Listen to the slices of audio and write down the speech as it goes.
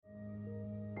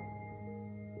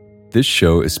This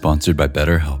show is sponsored by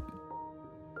BetterHelp.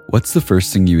 What's the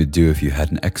first thing you would do if you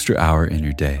had an extra hour in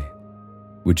your day?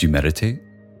 Would you meditate?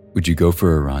 Would you go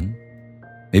for a run?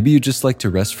 Maybe you just like to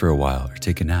rest for a while or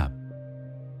take a nap.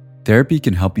 Therapy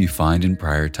can help you find and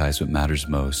prioritize what matters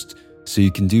most so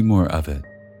you can do more of it.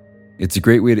 It's a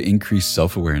great way to increase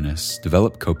self-awareness,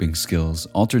 develop coping skills,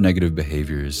 alter negative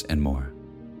behaviors, and more.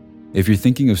 If you're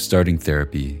thinking of starting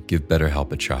therapy, give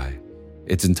BetterHelp a try.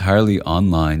 It's entirely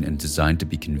online and designed to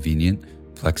be convenient,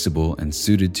 flexible, and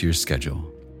suited to your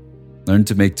schedule. Learn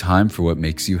to make time for what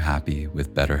makes you happy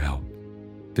with BetterHelp.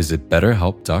 Visit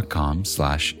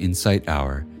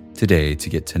betterhelp.com/insighthour today to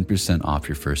get 10% off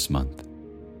your first month.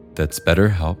 That's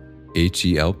BetterHelp,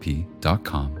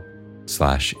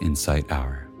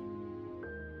 HELP.com/insighthour.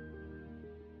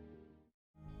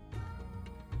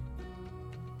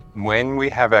 When we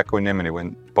have equanimity,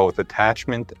 when both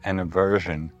attachment and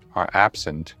aversion are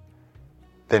absent,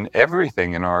 then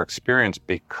everything in our experience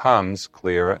becomes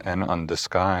clear and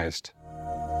undisguised.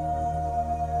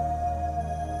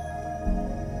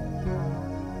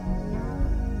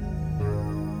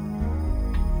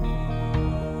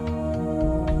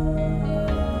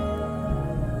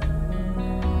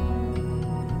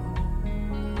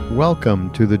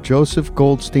 Welcome to the Joseph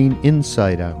Goldstein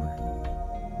Insight Hour.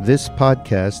 This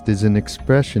podcast is an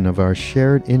expression of our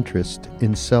shared interest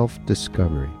in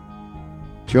self-discovery.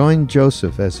 Join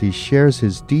Joseph as he shares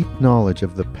his deep knowledge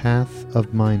of the path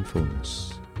of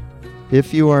mindfulness.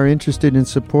 If you are interested in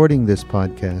supporting this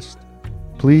podcast,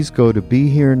 please go to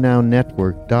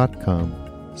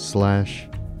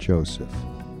BeHereNowNetwork.com/Joseph.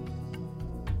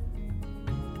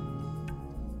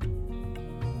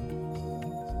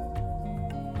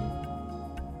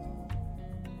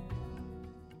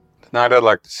 Tonight I'd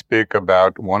like to speak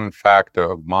about one factor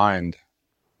of mind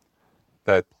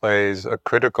that plays a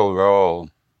critical role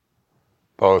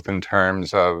both in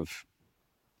terms of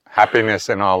happiness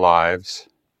in our lives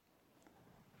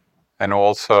and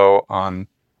also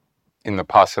in the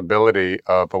possibility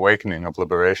of awakening, of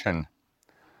liberation.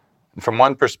 And from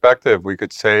one perspective, we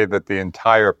could say that the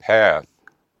entire path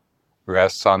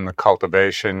rests on the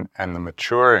cultivation and the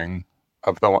maturing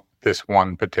of this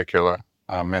one particular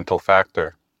mental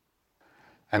factor.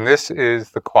 And this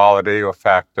is the quality or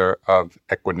factor of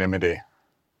equanimity.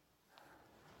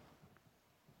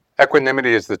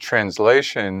 Equanimity is the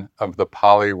translation of the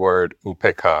Pali word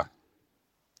upekkha.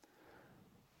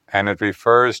 And it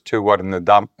refers to what in the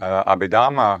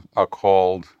Abhidhamma are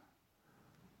called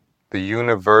the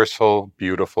universal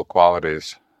beautiful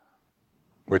qualities,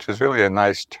 which is really a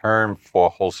nice term for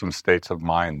wholesome states of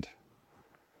mind.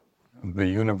 The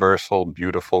universal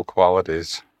beautiful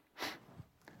qualities.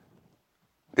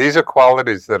 These are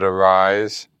qualities that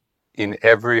arise in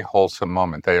every wholesome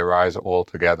moment. They arise all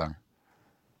together.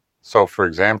 So, for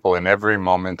example, in every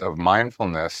moment of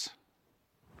mindfulness,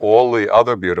 all the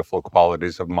other beautiful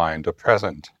qualities of mind are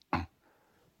present.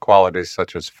 Qualities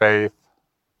such as faith,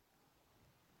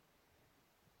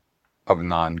 of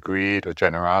non-greed or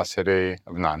generosity,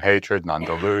 of non-hatred,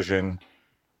 non-delusion,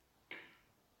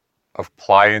 of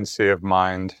pliancy of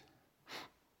mind.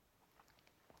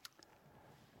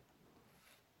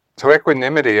 So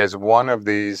equanimity is one of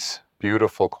these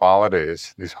beautiful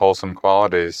qualities, these wholesome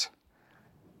qualities.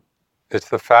 It's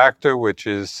the factor which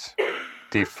is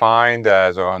defined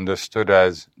as or understood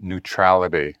as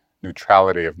neutrality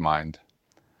of mind.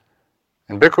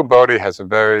 And Bhikkhu Bodhi has a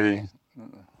very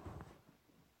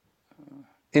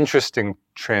interesting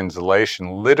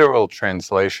translation, literal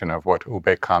translation of what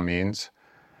upekkha means.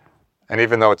 And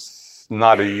even though it's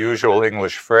not a usual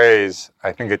English phrase,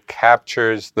 I think it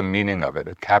captures the meaning of it.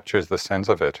 It captures the sense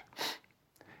of it.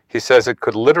 He says it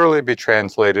could literally be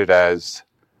translated as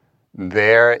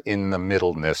there in the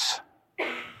middleness.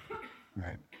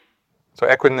 Right. So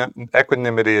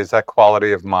equanimity is that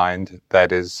quality of mind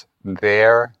that is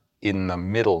there in the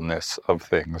middleness of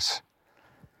things.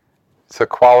 It's a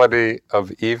quality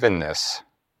of evenness.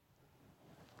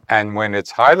 And when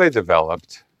it's highly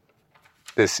developed,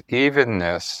 this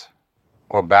evenness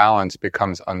or balance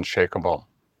becomes unshakable.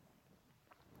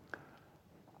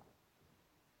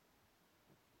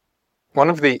 One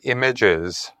of the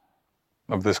images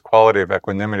of this quality of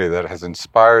equanimity that has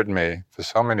inspired me for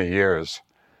so many years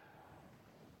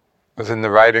was in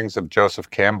the writings of Joseph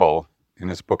Campbell in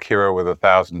his book Hero with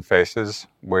 1,000 Faces,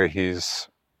 where he's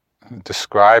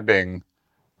describing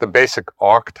the basic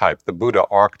archetype, the Buddha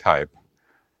archetype,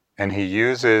 and he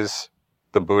uses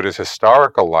the Buddha's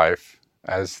historical life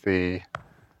as the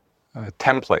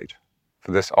template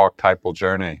for this archetypal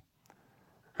journey.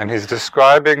 And he's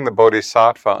describing the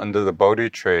Bodhisattva under the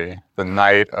Bodhi tree the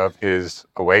night of his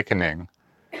awakening.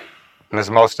 And as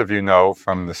most of you know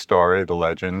from the story, the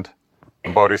legend,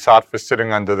 the Bodhisattva is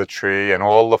sitting under the tree and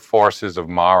all the forces of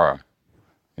Mara,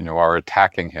 are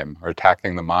attacking him, or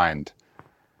attacking the mind.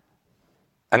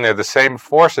 And they're the same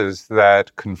forces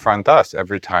that confront us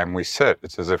every time we sit.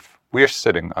 It's as if we're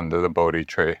sitting under the Bodhi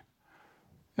tree.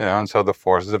 And so the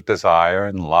forces of desire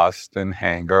and lust and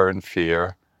anger and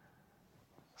fear.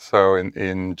 So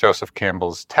in Joseph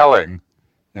Campbell's telling,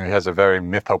 he has a very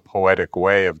mythopoetic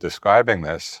way of describing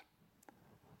this.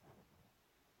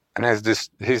 And as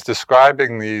he's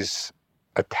describing these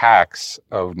attacks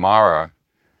of Mara,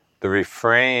 the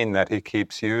refrain that he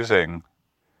keeps using,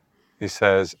 he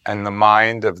says, "And the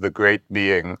mind of the great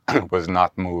being was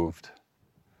not moved."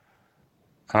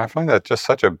 And I find that just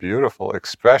such a beautiful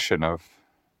expression of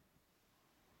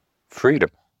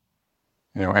freedom,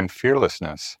 and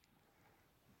fearlessness.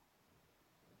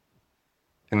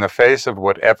 In the face of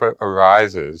whatever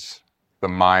arises, the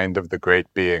mind of the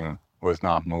great being was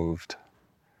not moved.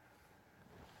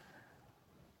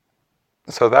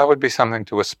 So that would be something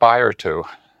to aspire to.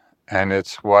 And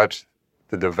it's what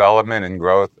the development and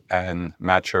growth and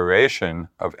maturation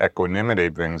of equanimity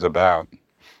brings about.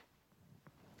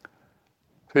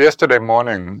 So yesterday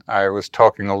morning, I was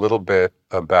talking a little bit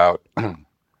about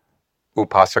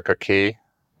Upasaka Ki,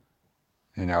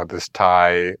 this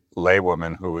Thai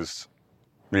laywoman who was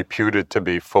reputed to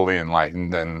be fully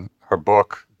enlightened, and her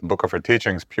book, the book of her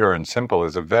teachings, Pure and Simple,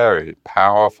 is a very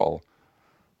powerful,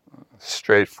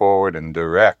 straightforward and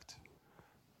direct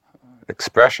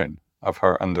expression of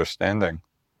her understanding.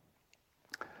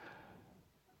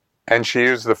 And she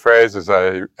used the phrase, as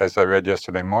I read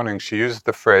yesterday morning, she used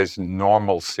the phrase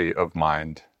normalcy of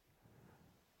mind.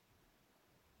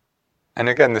 And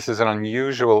again, this is an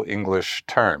unusual English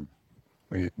term.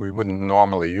 We wouldn't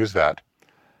normally use that.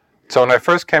 So when I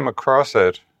first came across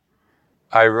it,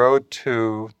 I wrote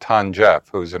to Tan Jeff,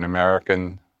 who's an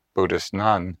American Buddhist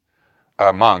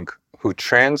monk, who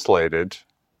translated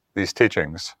these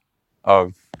teachings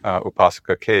of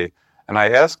Upasaka Ki. And I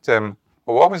asked him,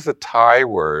 well, what was the Thai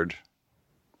word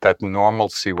that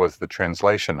normalcy was the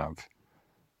translation of?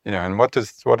 And what did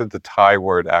the Thai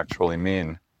word actually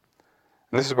mean?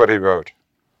 And this is what he wrote.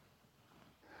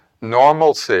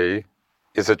 Normalcy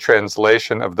is a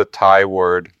translation of the Thai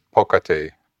word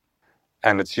pokati,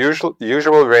 and its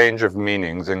usual range of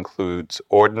meanings includes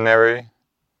ordinary,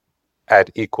 at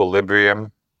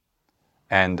equilibrium,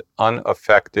 and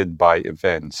unaffected by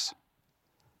events.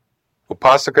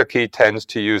 Upasaka Ki tends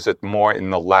to use it more in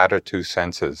the latter two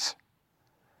senses.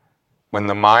 When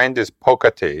the mind is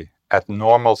pokati, at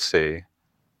normalcy,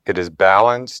 it is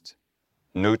balanced,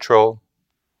 neutral,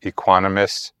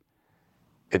 equanimous.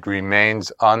 It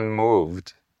remains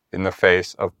unmoved in the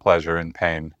face of pleasure and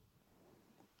pain.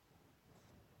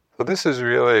 So this is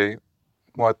really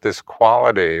what this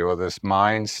quality or this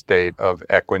mind state of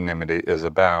equanimity is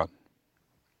about.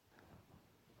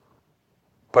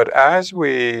 But as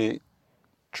we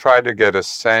try to get a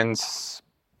sense,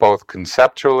 both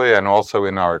conceptually and also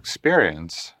in our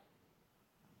experience,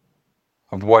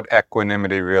 of what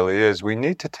equanimity really is, we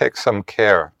need to take some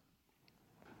care.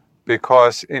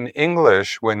 Because in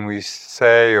English, when we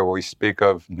say or we speak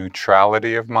of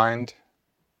neutrality of mind,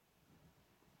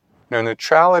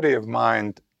 neutrality of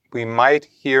mind, we might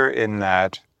hear in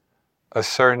that a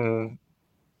certain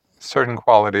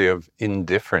quality of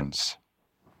indifference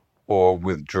or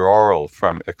withdrawal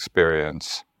from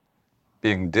experience,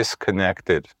 being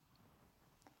disconnected.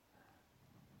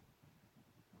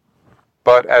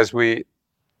 But as we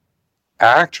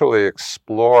actually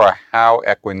explore how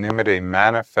equanimity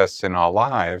manifests in our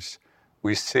lives,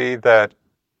 we see that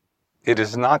it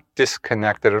is not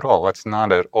disconnected at all. That's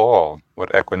not at all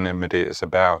what equanimity is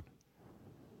about.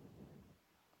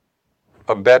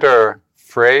 A better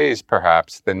phrase,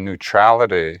 perhaps, than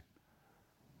neutrality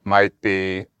might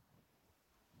be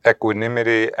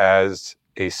equanimity as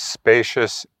a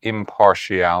spacious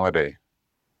impartiality.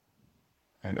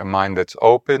 And a mind that's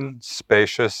open,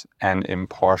 spacious, and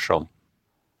impartial.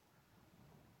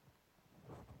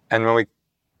 And when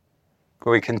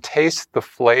we can taste the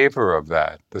flavor of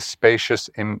that, the spacious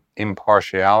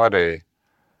impartiality,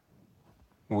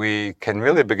 we can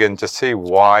really begin to see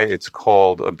why it's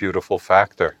called a beautiful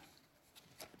factor.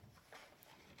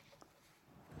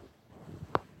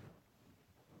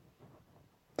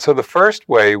 So the first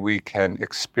way we can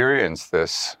experience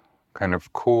this kind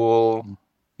of cool,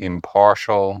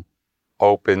 impartial,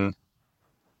 open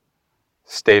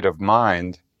state of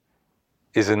mind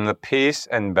is in the peace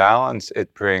and balance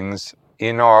it brings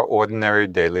in our ordinary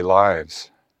daily lives.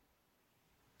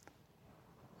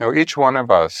 Now, each one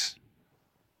of us,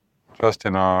 just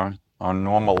in our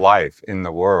normal life in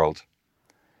the world,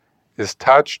 is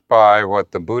touched by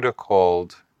what the Buddha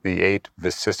called the 8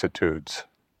 vicissitudes,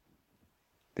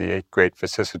 the 8 great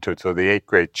vicissitudes, or the 8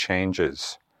 great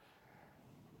changes.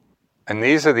 And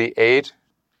these are the 8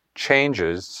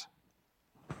 changes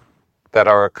that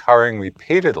are occurring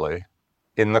repeatedly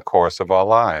in the course of our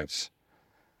lives.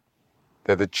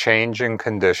 They're the changing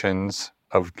conditions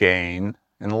of gain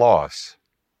and loss,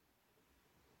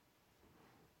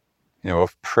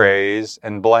 of praise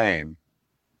and blame,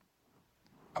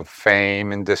 of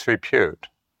fame and disrepute,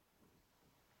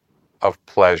 of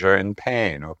pleasure and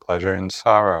pain, or pleasure and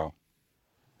sorrow.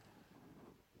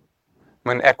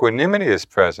 When equanimity is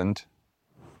present,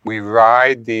 we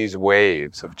ride these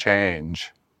waves of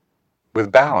change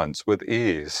with balance, with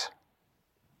ease.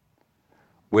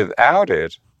 Without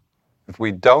it, if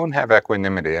we don't have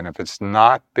equanimity, and if it's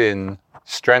not been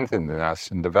strengthened in us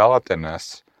and developed in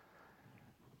us,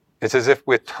 it's as if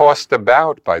we're tossed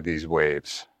about by these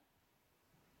waves.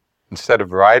 Instead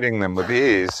of riding them with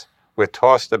ease, we're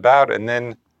tossed about, and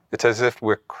then it's as if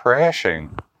we're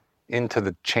crashing into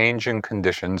the changing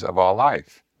conditions of our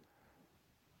life,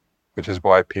 which is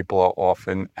why people are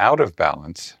often out of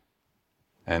balance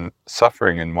and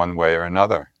suffering in one way or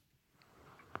another.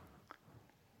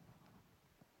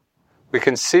 We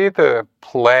can see the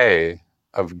play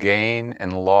of gain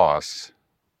and loss,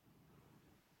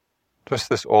 just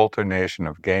this alternation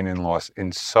of gain and loss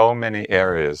in so many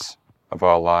areas of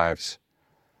our lives.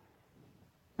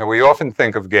 Now, we often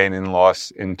think of gain and loss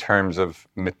in terms of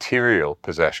material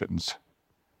possessions.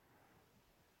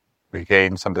 We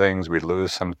gain some things, we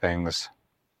lose some things.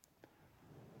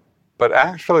 But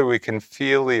actually, we can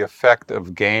feel the effect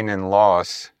of gain and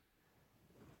loss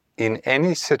in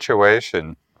any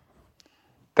situation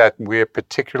that we're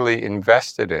particularly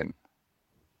invested in,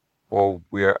 or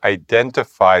we're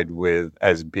identified with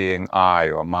as being I,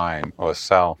 or mine, or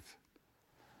self.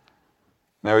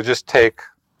 Now, we just take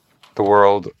the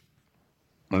world,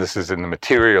 and this is in the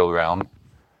material realm,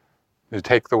 you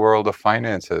take the world of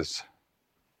finances.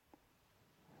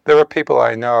 There are people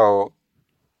I know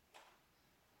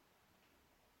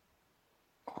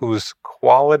whose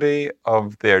quality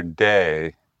of their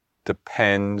day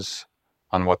depends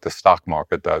on what the stock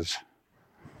market does.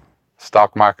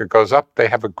 Stock market goes up, they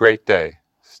have a great day.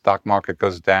 Stock market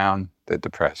goes down, they're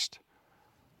depressed.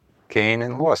 Gain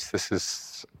and loss, this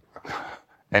is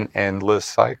an endless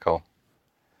cycle.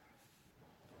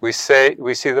 We see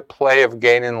the play of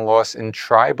gain and loss in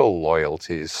tribal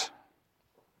loyalties.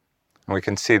 And we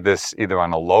can see this either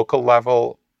on a local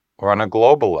level or on a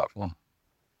global level.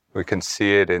 We can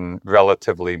see it in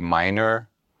relatively minor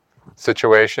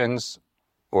situations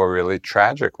or really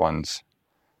tragic ones.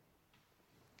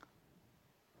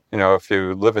 If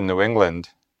you live in New England,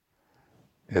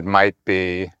 it might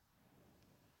be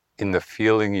in the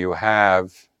feeling you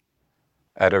have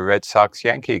at a Red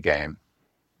Sox-Yankee game.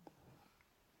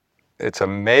 It's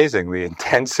amazing the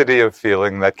intensity of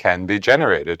feeling that can be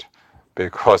generated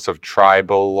because of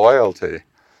tribal loyalty.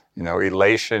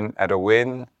 Elation at a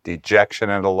win, dejection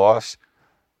at a loss.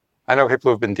 I know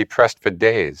people who've been depressed for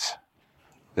days,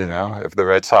 if the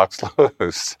Red Sox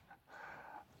lose.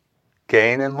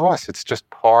 Gain and loss, it's just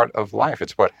part of life.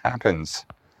 It's what happens.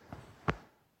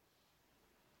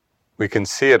 We can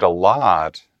see it a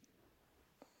lot,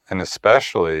 and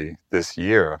especially this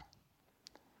year,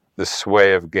 the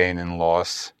sway of gain and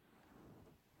loss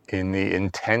in the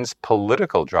intense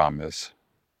political dramas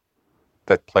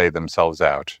that play themselves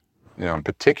out, and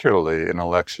particularly in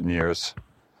election years.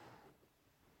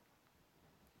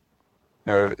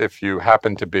 If you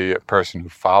happen to be a person who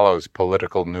follows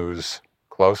political news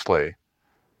closely,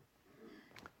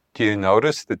 do you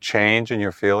notice the change in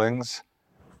your feelings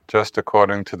just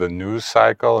according to the news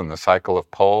cycle and the cycle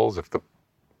of polls? If the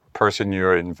person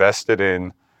you're invested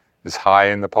in is high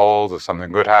in the polls, if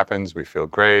something good happens, we feel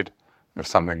great. If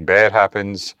something bad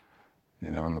happens,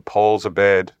 and the polls are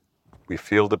bad, we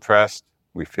feel depressed,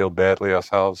 we feel badly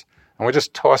ourselves, and we're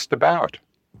just tossed about.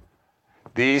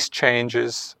 These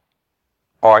changes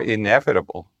are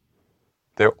inevitable.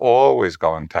 They're always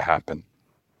going to happen.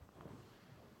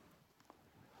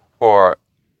 Or,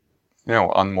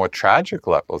 on more tragic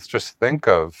levels, just think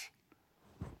of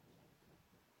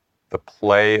the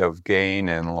play of gain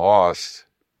and loss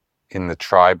in the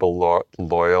tribal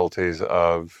loyalties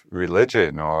of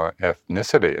religion or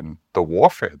ethnicity and the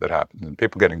warfare that happens and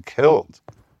people getting killed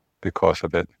because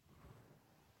of it.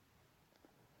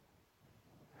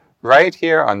 Right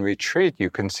here on retreat, you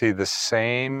can see the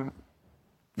same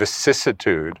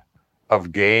vicissitude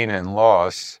of gain and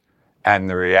loss and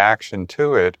the reaction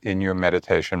to it in your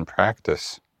meditation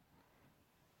practice.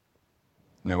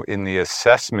 In the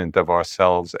assessment of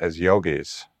ourselves as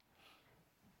yogis.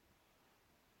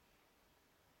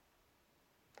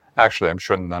 Actually, I'm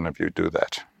sure none of you do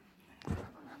that.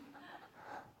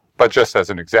 But just as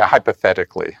an example,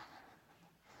 hypothetically,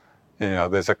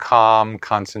 there's a calm,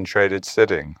 concentrated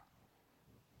sitting.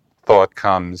 Thought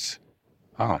comes,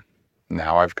 oh,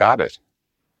 now I've got it.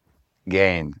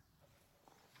 Gain.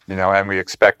 And we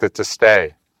expect it to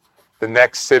stay. The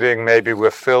next sitting, maybe we're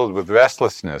filled with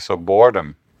restlessness or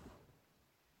boredom,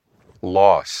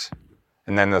 loss.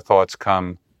 And then the thoughts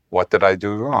come, what did I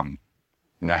do wrong?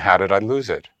 How did I lose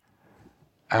it?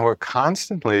 And we're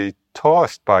constantly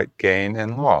tossed by gain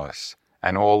and loss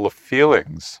and all the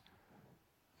feelings,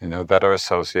 that are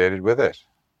associated with it.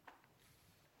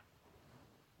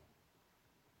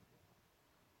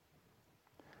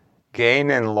 Gain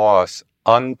and loss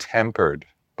untempered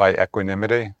by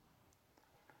equanimity,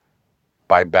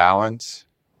 by balance,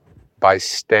 by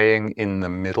staying in the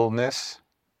middleness,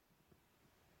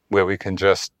 where we can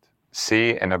just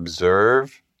see and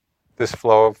observe this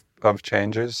flow of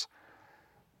changes.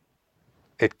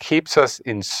 It keeps us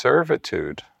in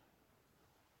servitude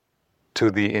to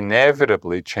the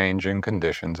inevitably changing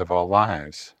conditions of our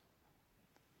lives.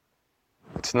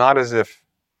 It's not as if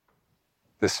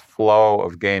this flow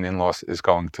of gain and loss is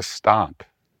going to stop.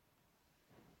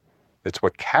 It's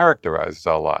what characterizes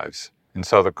our lives. And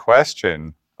so the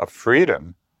question of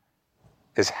freedom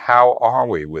is, how are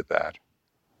we with that?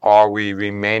 Are we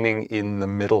remaining in the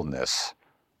middleness?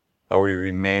 Are we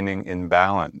remaining in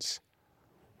balance?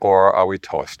 Or are we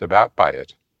tossed about by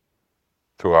it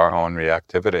through our own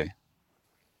reactivity?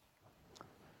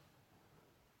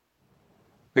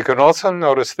 We can also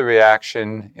notice the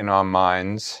reaction in our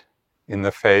minds in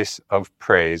the face of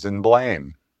praise and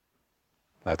blame.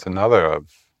 That's another of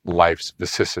life's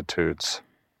vicissitudes.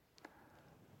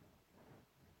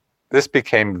 This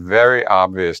became very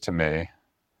obvious to me,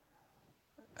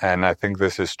 and I think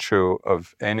this is true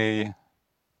of any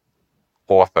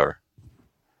author,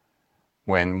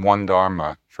 when One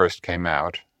Dharma first came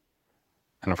out.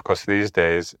 And of course these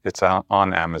days it's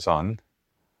on Amazon,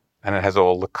 and it has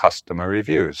all the customer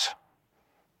reviews.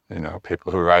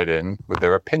 People who write in with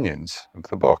their opinions of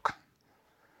the book.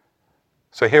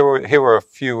 So here were a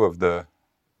few of the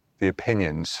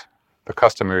opinions, the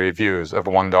customer reviews of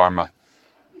One Dharma.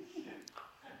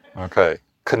 Okay.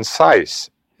 Concise,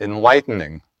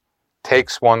 enlightening,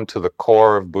 takes one to the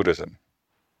core of Buddhism.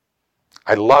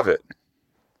 I love it.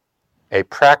 A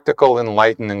practical,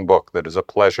 enlightening book that is a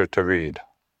pleasure to read.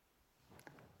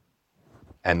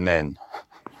 And then,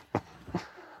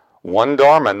 One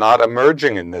Dharma not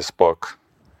emerging in this book,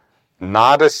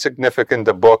 not as significant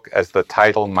a book as the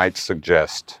title might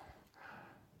suggest.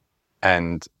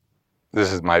 And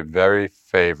this is my very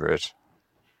favorite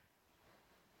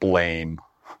blame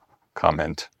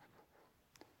comment.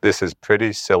 This is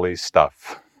pretty silly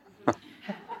stuff.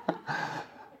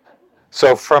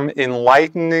 So from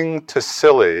enlightening to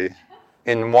silly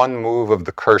in one move of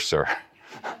the cursor.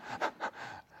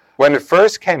 When it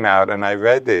first came out and I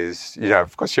read these,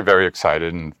 of course you're very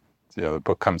excited, and the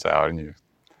book comes out, and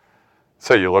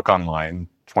so you look online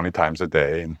 20 times a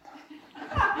day,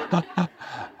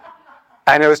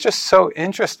 and it was just so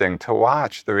interesting to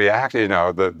watch the reaction.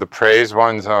 The praise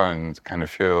ones are and kind of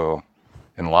feel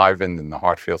enlivened, and the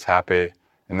heart feels happy,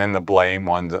 and then the blame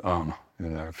ones,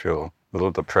 feel a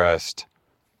little depressed.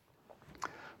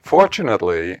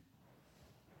 Fortunately,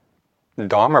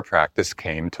 Dharma practice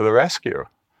came to the rescue.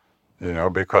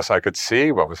 Because I could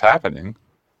see what was happening,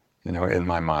 in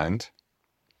my mind.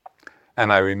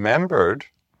 And I remembered,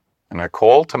 and I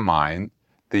called to mind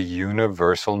the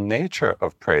universal nature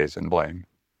of praise and blame.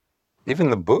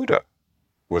 Even the Buddha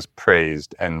was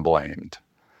praised and blamed.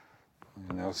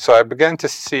 So I began to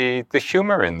see the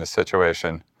humor in the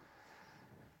situation.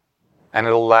 And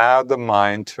it allowed the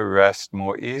mind to rest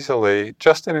more easily,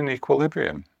 just in an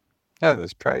equilibrium.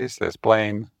 There's praise, there's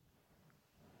blame.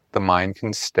 The mind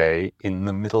can stay in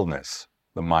the middleness.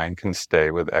 The mind can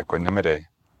stay with equanimity.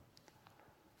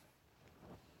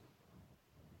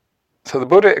 So the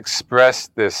Buddha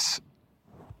expressed this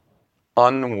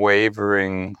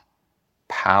unwavering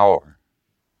power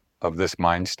of this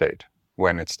mind state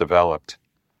when it's developed.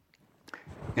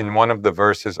 In one of the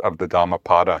verses of the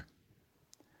Dhammapada,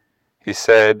 he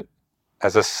said,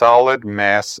 as a solid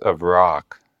mass of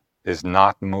rock is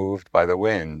not moved by the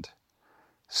wind,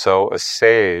 so a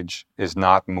sage is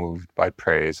not moved by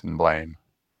praise and blame.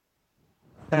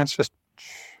 And it's just,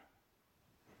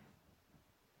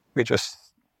 we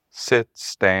just sit,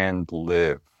 stand,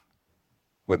 live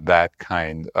with that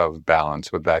kind of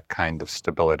balance, with that kind of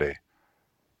stability.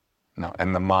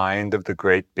 And the mind of the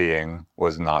great being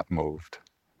was not moved.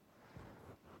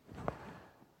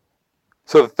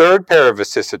 So the third pair of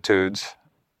vicissitudes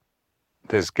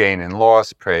There's gain and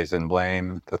loss, praise and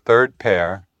blame. The third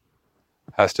pair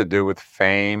has to do with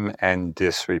fame and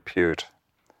disrepute.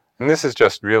 And this is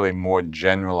just really more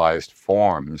generalized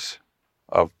forms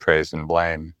of praise and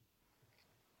blame.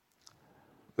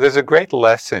 There's a great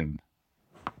lesson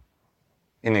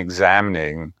in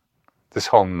examining this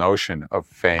whole notion of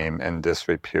fame and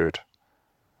disrepute.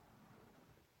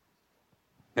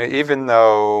 Even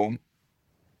though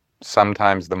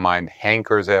sometimes the mind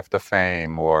hankers after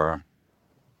fame or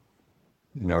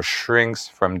shrinks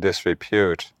from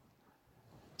disrepute,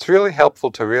 it's really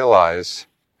helpful to realize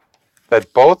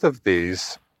that both of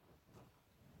these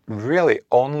really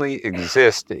only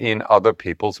exist in other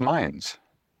people's minds.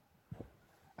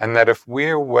 And that if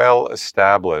we're well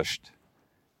established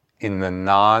in the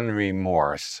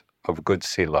non-remorse of good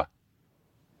sila,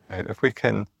 right, if we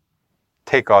can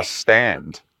take our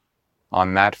stand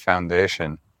on that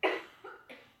foundation,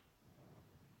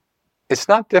 it's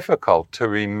not difficult to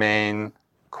remain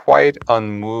quite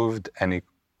unmoved and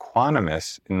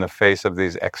equanimous in the face of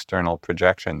these external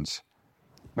projections.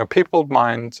 Now, people's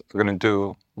minds are going to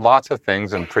do lots of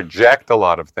things and project a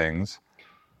lot of things,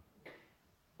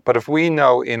 but if we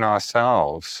know in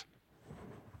ourselves,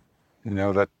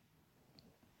 that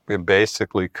we're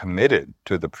basically committed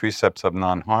to the precepts of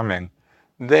non-harming,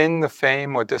 then the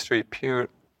fame or disrepute,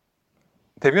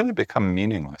 they really become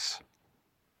meaningless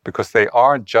because they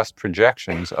are just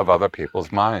projections of other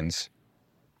people's minds.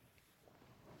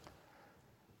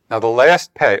 Now, the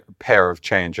last pair of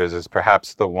changes is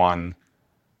perhaps the one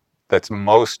that's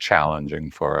most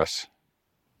challenging for us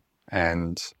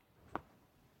and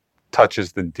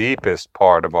touches the deepest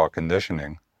part of our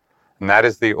conditioning. And that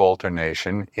is the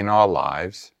alternation in our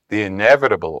lives, the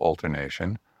inevitable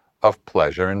alternation of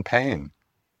pleasure and pain,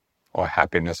 or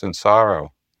happiness and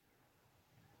sorrow.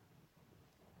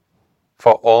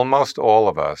 For almost all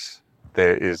of us,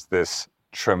 there is this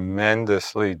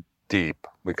tremendously deep,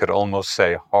 we could almost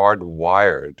say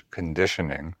hardwired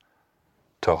conditioning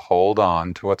to hold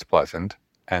on to what's pleasant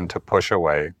and to push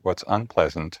away what's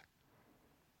unpleasant.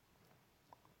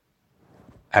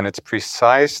 And it's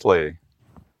precisely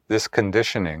this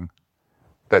conditioning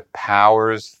that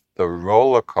powers the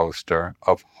roller coaster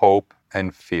of hope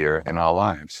and fear in our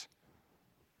lives.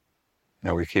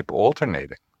 We keep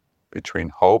alternating between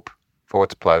hope for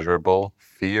what's pleasurable,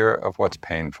 fear of what's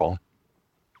painful.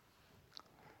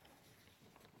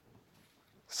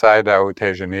 Sayadaw U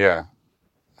Tejaniya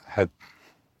had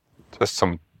just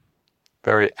some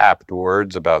very apt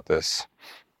words about this.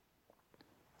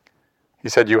 He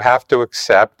said, you have to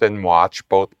accept and watch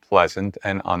both pleasant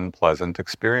and unpleasant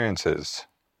experiences.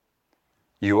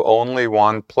 You only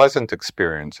want pleasant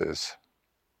experiences.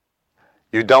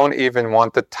 You don't even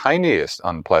want the tiniest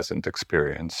unpleasant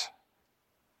experience.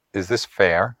 Is this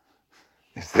fair?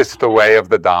 Is this the way of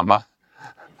the Dhamma?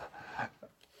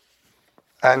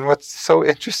 And what's so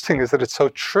interesting is that it's so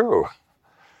true.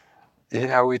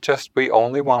 We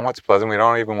only want what's pleasant. We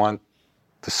don't even want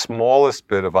the smallest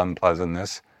bit of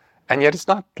unpleasantness. And yet it's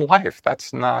not life.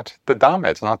 That's not the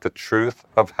Dhamma. It's not the truth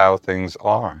of how things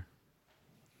are.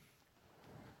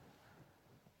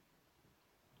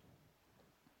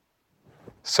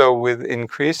 So with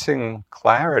increasing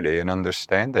clarity and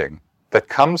understanding that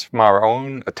comes from our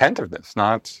own attentiveness,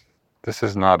 this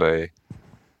is not a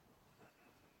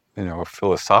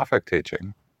philosophic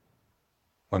teaching.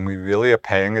 When we really are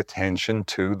paying attention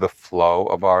to the flow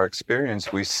of our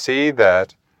experience, we see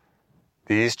that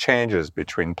these changes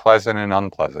between pleasant and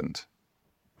unpleasant,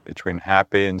 between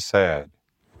happy and sad,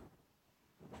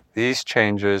 these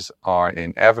changes are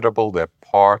inevitable. They're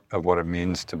part of what it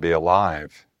means to be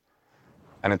alive.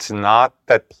 And it's not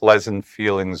that pleasant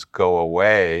feelings go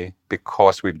away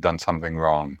because we've done something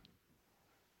wrong,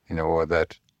 or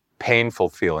that painful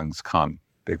feelings come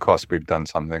because we've done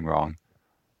something wrong.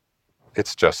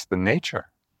 It's just the nature.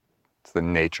 It's the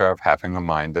nature of having a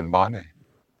mind and body.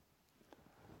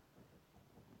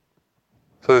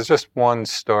 So there's just one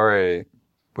story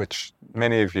which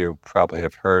many of you probably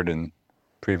have heard in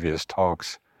previous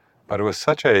talks, but it was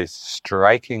such a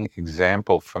striking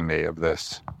example for me of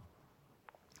this.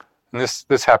 And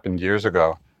this happened years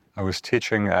ago. I was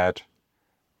teaching at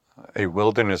a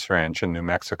wilderness ranch in New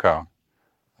Mexico,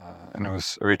 and it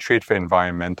was a retreat for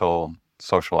environmental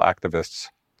social activists.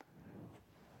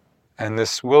 And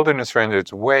this wilderness ranch,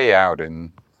 it's way out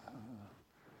in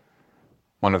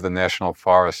one of the national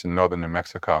forests in northern New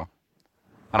Mexico.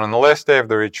 And on the last day of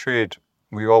the retreat,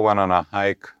 we all went on a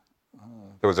hike.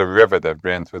 There was a river that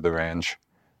ran through the ranch.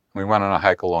 We went on a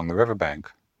hike along the riverbank.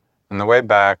 On the way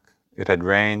back, it had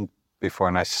rained before,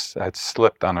 and I had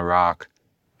slipped on a rock.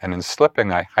 And in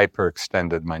slipping, I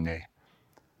hyperextended my knee.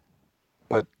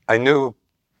 But I knew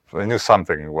So I knew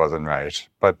something wasn't right,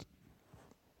 but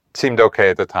it seemed okay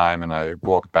at the time, and I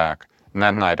walked back. And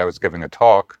that night I was giving a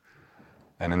talk,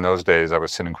 and in those days I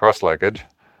was sitting cross-legged,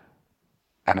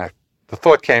 and the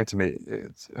thought came to me,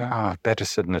 better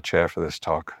sit in a chair for this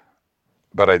talk.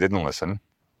 But I didn't listen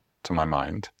to my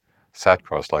mind, sat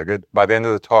cross-legged. By the end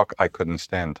of the talk, I couldn't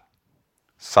stand.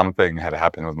 Something had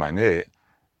happened with my knee,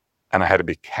 and I had to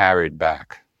be carried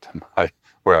back to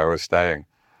where I was staying.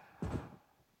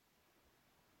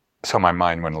 So my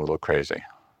mind went a little crazy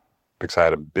because I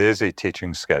had a busy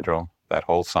teaching schedule that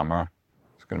whole summer.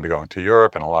 I was going to be going to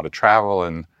Europe and a lot of travel,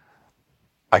 and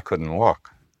I couldn't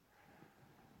walk.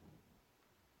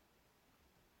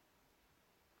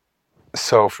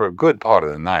 So for a good part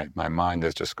of the night, my mind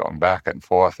is just going back and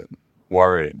forth and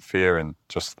worry and fear and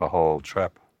just the whole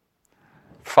trip.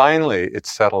 Finally, it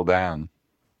settled down.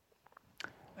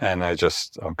 And I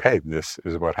just, okay, this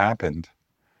is what happened.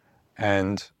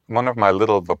 And one of my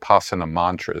little Vipassana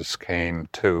mantras came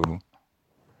to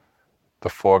the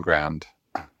foreground.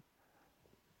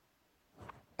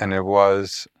 And it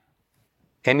was,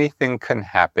 anything can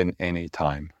happen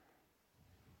anytime.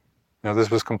 Now,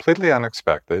 this was completely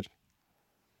unexpected,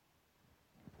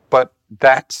 but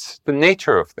that's the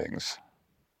nature of things.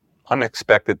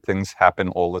 Unexpected things happen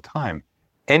all the time.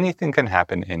 Anything can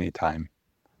happen anytime.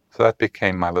 So that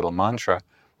became my little mantra.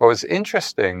 What was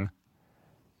interesting,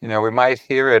 we might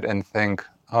hear it and think,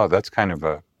 oh, that's kind of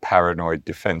a paranoid,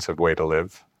 defensive way to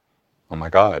live. Oh my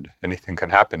God, anything can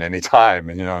happen anytime.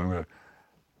 And,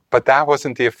 but that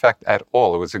wasn't the effect at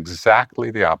all. It was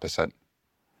exactly the opposite.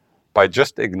 By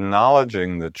just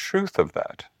acknowledging the truth of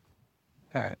that,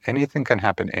 anything can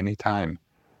happen anytime.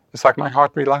 It's like my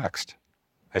heart relaxed.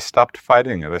 I stopped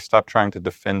fighting it. I stopped trying to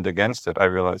defend against it. I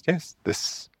realized, yes,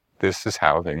 this is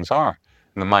how things are.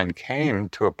 And the mind came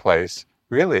to a place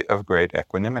really of great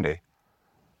equanimity.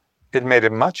 It made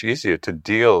it much easier to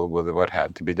deal with what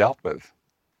had to be dealt with.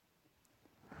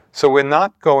 So we're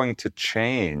not going to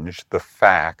change the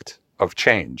fact of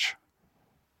change.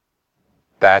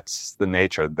 That's the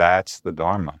nature, that's the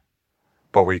Dharma.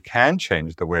 But we can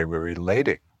change the way we're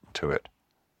relating to it.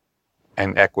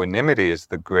 And equanimity is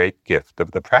the great gift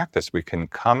of the practice. We can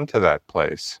come to that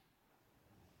place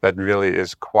that really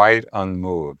is quite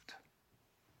unmoved,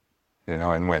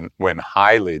 and when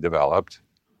highly developed,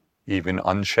 even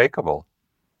unshakable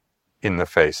in the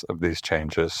face of these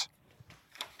changes.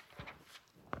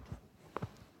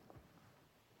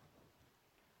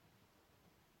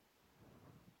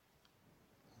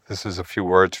 This is a few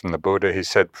words from the Buddha. He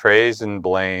said, praise and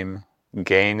blame,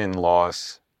 gain and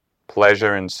loss,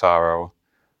 pleasure and sorrow,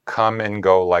 come and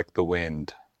go like the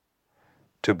wind.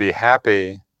 To be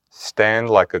happy, stand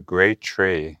like a great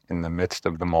tree in the midst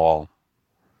of them all.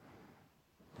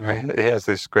 Right? He has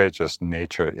these great just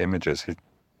nature images. He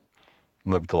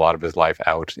lived a lot of his life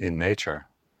out in nature.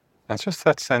 And it's just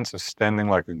that sense of standing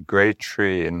like a great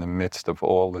tree in the midst of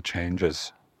all the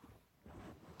changes.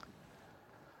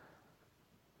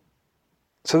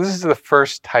 So this is the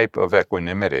first type of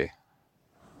equanimity.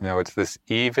 It's this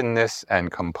evenness and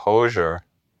composure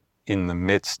in the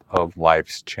midst of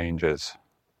life's changes.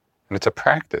 And it's a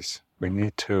practice. We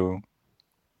need to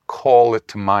call it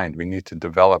to mind. We need to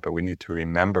develop it. We need to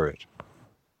remember it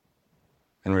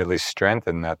and really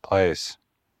strengthen that place.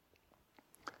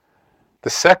 The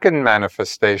second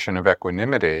manifestation of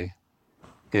equanimity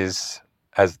is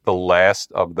as the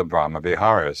last of the Brahma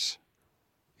Viharas.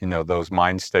 Those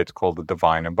mind states called the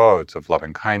divine abodes of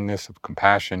loving kindness, of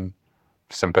compassion,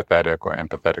 sympathetic or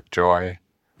empathetic joy,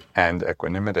 and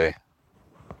equanimity.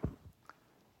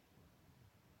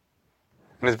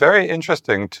 And it's very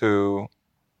interesting to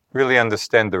really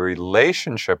understand the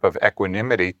relationship of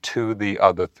equanimity to the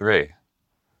other three,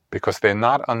 because they're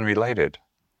not unrelated.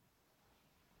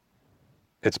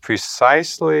 It's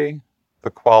precisely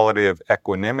the quality of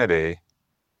equanimity,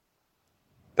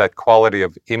 that quality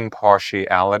of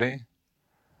impartiality,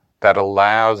 that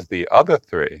allows the other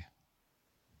three,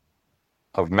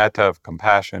 of metta, of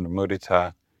compassion, of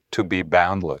mudita, to be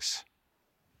boundless.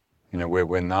 Where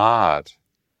we're not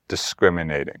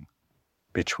discriminating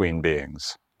between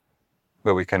beings,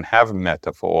 where we can have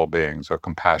metta for all beings or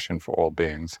compassion for all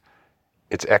beings.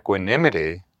 It's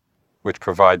equanimity which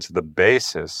provides the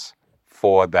basis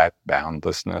for that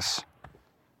boundlessness.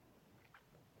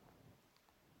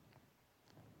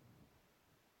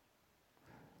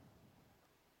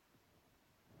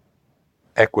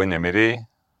 Equanimity,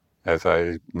 as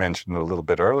I mentioned a little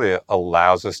bit earlier,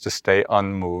 allows us to stay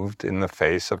unmoved in the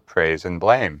face of praise and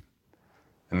blame.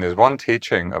 And there's one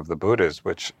teaching of the Buddhas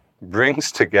which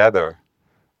brings together,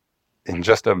 in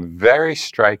just a very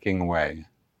striking way,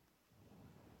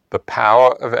 the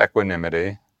power of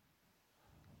equanimity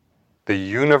the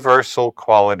universal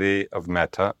quality of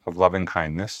metta, of loving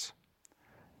kindness,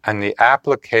 and the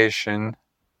application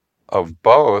of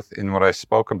both in what I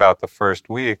spoke about the first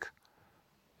week,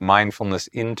 mindfulness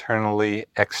internally,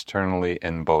 externally,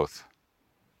 and both.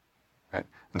 Right?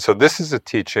 And so this is a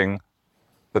teaching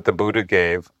that the Buddha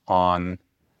gave on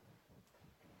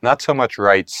not so much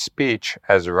right speech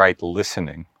as right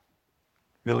listening.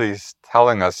 Really is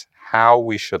telling us how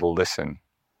we should listen.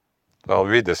 So I'll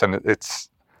read this, and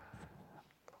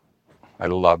I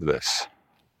love this.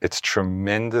 It's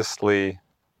tremendously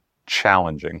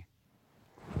challenging.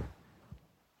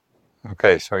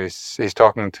 Okay, so he's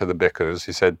talking to the bhikkhus.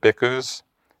 He said, "Bhikkhus,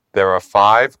 there are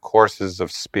 5 courses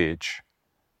of speech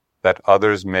that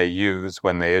others may use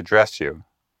when they address you.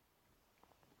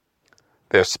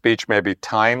 Their speech may be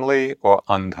timely or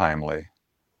untimely,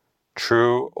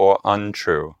 true or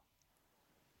untrue,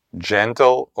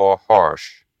 gentle or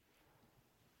harsh,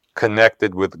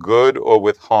 connected with good or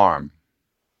with harm,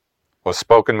 or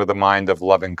spoken with a mind of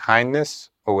loving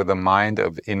kindness or with a mind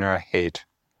of inner hate.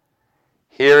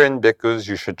 Herein, bhikkhus,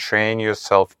 you should train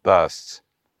yourself thus.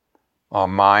 Our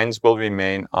minds will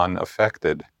remain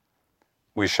unaffected.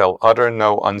 We shall utter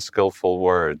no unskillful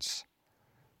words.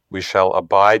 We shall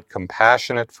abide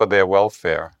compassionate for their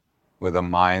welfare with a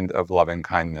mind of loving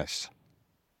kindness."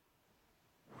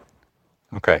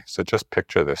 Okay, so just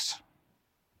picture this.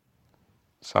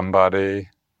 Somebody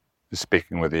is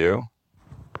speaking with you,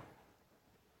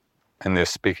 and they're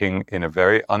speaking in a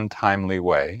very untimely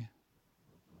way.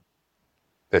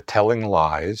 They're telling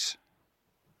lies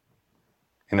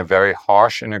in a very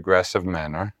harsh and aggressive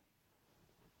manner,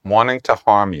 wanting to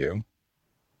harm you,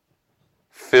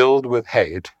 filled with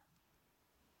hate.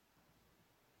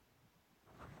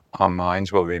 Our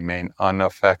minds will remain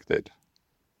unaffected.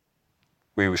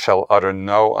 We shall utter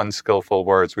no unskillful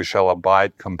words. We shall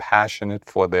abide compassionate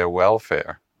for their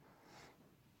welfare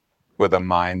with a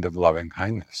mind of loving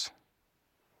kindness.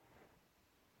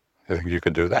 You think you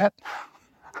could do that?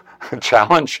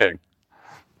 Challenging.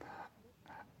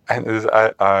 And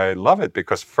I love it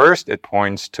because first it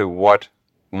points to what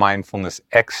mindfulness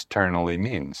externally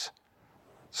means.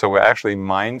 So we're actually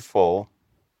mindful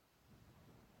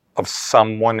of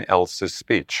someone else's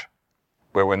speech,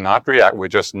 where we're not we're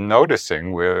just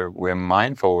noticing, we're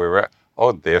mindful,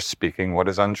 they're speaking what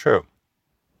is untrue.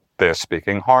 They're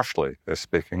speaking harshly. They're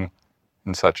speaking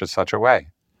in such and such a way.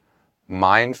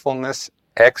 Mindfulness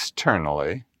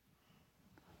externally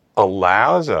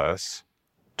allows us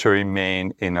to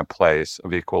remain in a place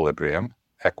of equilibrium,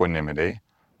 equanimity,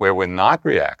 where we're not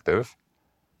reactive,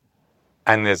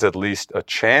 and there's at least a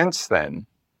chance then,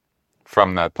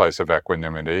 from that place of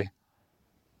equanimity,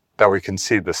 that we can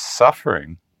see the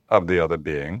suffering of the other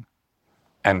being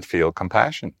and feel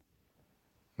compassion.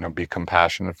 Be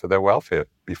compassionate for their welfare,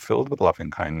 be filled with loving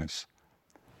kindness.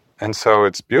 And so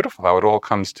it's beautiful how it all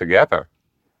comes together.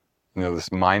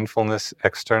 This mindfulness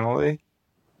externally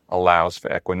allows for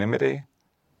equanimity,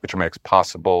 which makes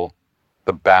possible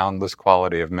the boundless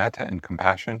quality of metta and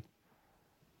compassion.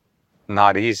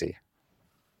 Not easy.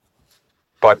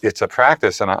 But it's a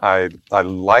practice, and I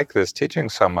like this teaching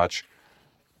so much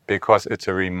because it's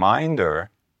a reminder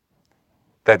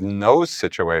that no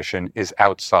situation is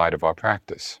outside of our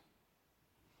practice.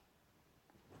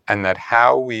 And that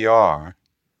how we are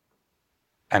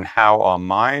and how our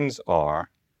minds are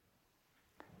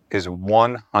is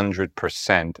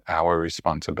 100% our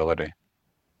responsibility.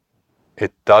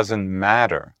 It doesn't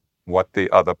matter what the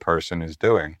other person is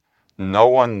doing. No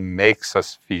one makes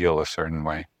us feel a certain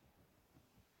way.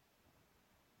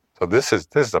 So this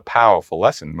is a powerful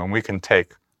lesson when we can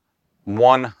take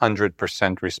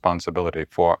 100% responsibility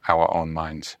for our own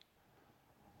minds.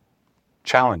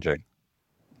 Challenging,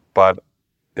 but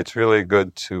it's really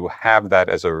good to have that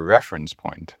as a reference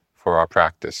point for our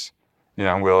practice.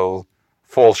 We'll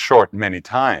fall short many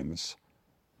times,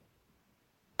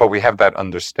 but we have that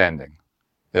understanding.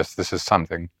 Yes, this is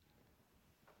something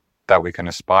that we can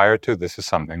aspire to. This is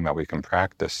something that we can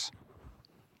practice.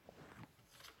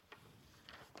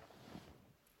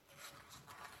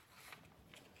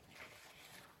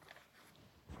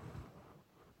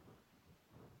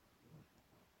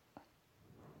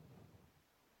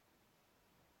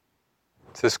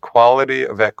 It's this quality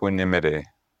of equanimity,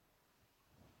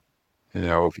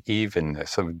 of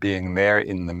evenness, of being there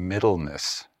in the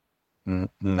middleness,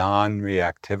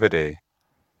 non-reactivity,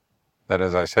 that,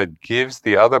 as I said, gives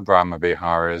the other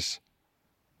Brahma-viharas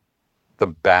the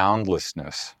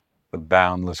boundlessness, the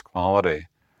boundless quality.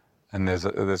 And there's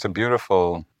a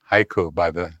beautiful haiku by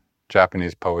the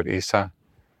Japanese poet Issa,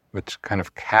 which kind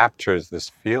of captures this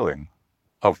feeling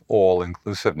of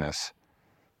all-inclusiveness.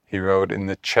 he wrote, "In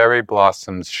the cherry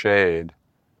blossom's shade,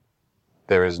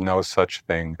 there is no such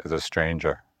thing as a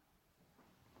stranger."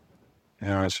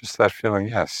 It's just that feeling,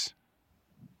 yes.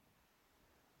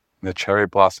 In the cherry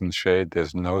blossom's shade,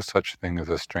 there's no such thing as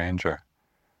a stranger.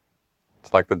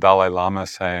 It's like the Dalai Lama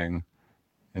saying,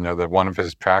 that one of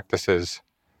his practices,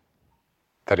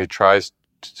 that he tries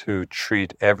to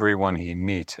treat everyone he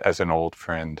meets as an old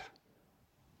friend.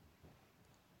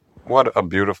 What a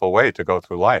beautiful way to go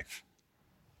through life,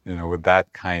 with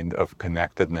that kind of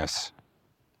connectedness.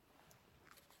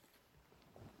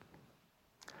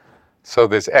 So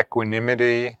there's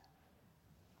equanimity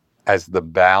as the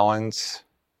balance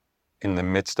in the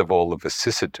midst of all the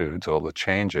vicissitudes, all the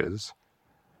changes.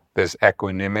 There's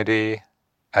equanimity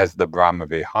as the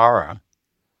Brahmavihara,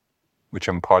 which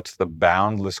imparts the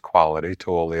boundless quality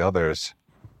to all the others.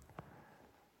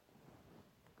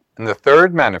 And the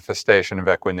third manifestation of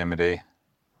equanimity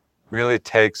really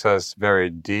takes us very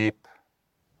deep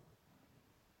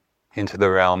into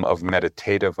the realm of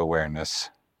meditative awareness.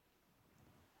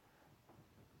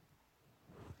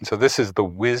 And so this is the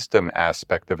wisdom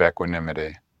aspect of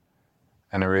equanimity.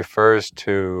 And it refers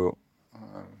to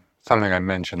something I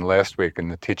mentioned last week in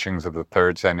the teachings of the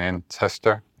third Zen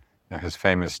ancestor, his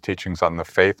famous teachings on the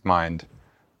faith mind,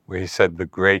 where he said the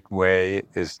great way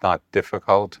is not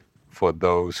difficult for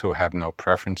those who have no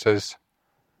preferences.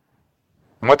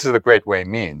 And what does the great way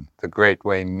mean? The great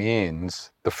way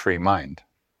means the free mind,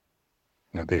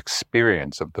 the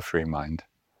experience of the free mind.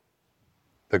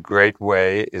 The great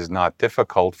way is not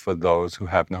difficult for those who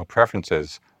have no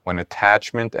preferences. When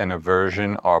attachment and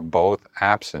aversion are both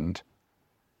absent,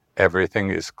 everything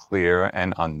is clear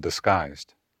and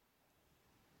undisguised.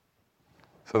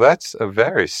 So that's a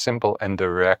very simple and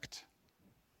direct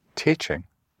teaching.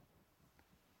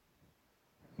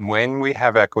 When we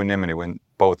have equanimity, when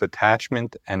both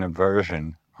attachment and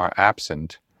aversion are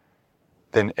absent,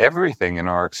 then everything in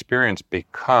our experience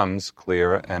becomes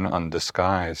clear and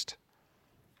undisguised.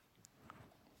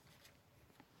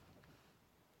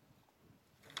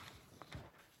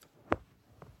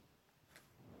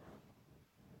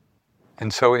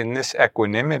 And so in this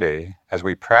equanimity, as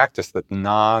we practice the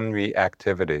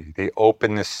non-reactivity, the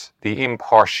openness, the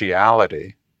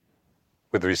impartiality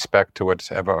with respect to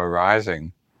what's ever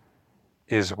arising,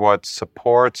 is what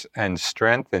supports and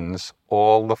strengthens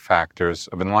all the factors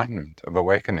of enlightenment, of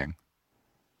awakening.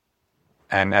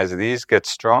 And as these get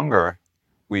stronger,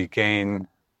 we gain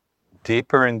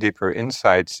deeper and deeper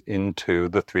insights into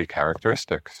the three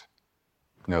characteristics,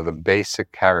 the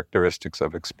basic characteristics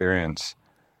of experience.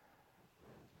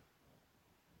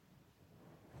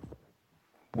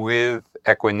 With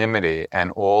equanimity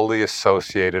and all the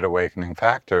associated awakening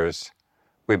factors,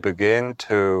 we begin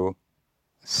to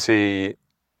see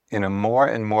in a more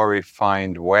and more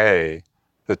refined way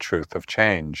the truth of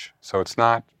change. So it's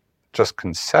not just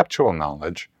conceptual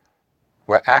knowledge,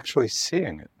 we're actually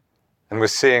seeing it. And we're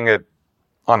seeing it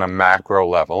on a macro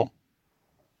level,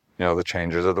 the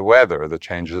changes of the weather, the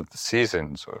changes of the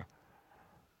seasons.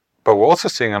 But we're also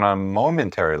seeing it on a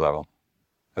momentary level.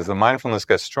 As the mindfulness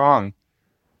gets strong,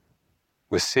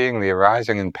 we're seeing the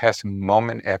arising and passing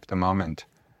moment after moment.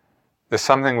 There's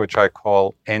something which I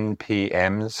call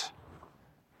NPMs,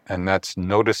 and that's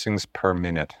noticings per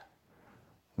minute.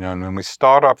 And when we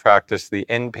start our practice, the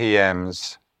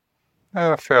NPMs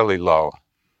are fairly low.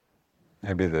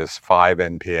 Maybe there's 5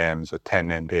 NPMs or 10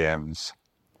 NPMs.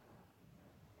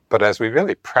 But as we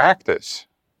really practice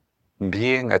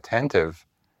being attentive,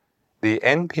 the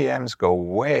NPMs go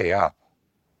way up.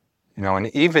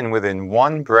 And even within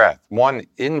one breath, one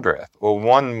in-breath, or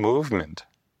one movement,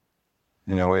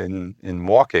 in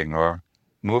walking or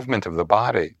movement of the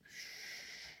body,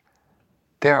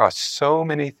 there are so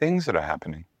many things that are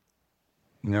happening.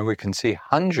 We can see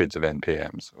hundreds of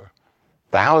NPMs or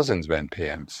thousands of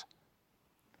NPMs.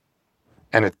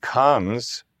 And it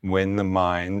comes when the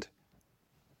mind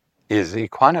is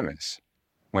equanimous,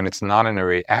 when it's not in a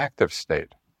reactive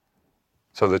state.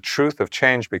 So the truth of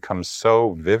change becomes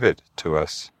so vivid to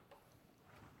us.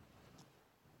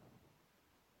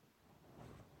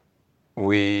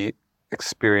 We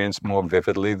experience more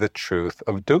vividly the truth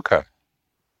of dukkha,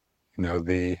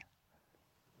 the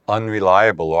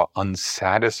unreliable or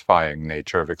unsatisfying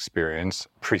nature of experience,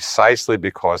 precisely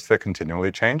because they're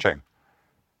continually changing.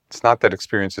 It's not that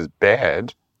experience is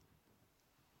bad,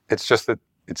 it's just that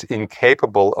it's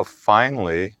incapable of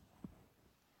finally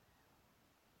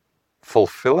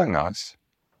fulfilling us,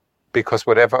 because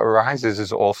whatever arises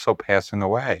is also passing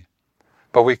away.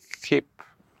 But we keep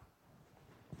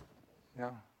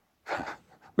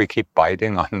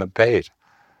biting on the bait.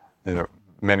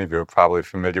 Many of you are probably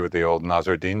familiar with the old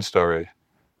Nasruddin story.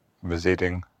 He was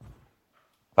eating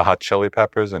the hot chili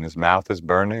peppers and his mouth is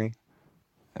burning.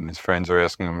 And his friends are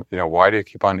asking him, why do you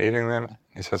keep on eating them?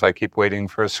 He says, I keep waiting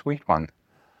for a sweet one.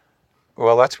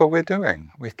 Well, that's what we're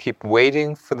doing. We keep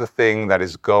waiting for the thing that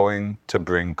is going to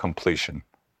bring completion,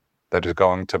 that is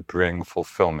going to bring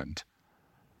fulfillment.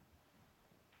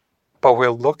 But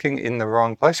we're looking in the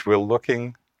wrong place. We're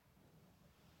looking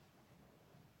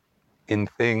in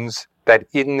things that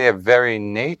in their very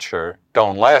nature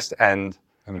don't last. And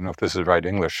I don't know if this is right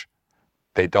English.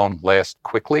 They don't last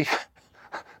quickly.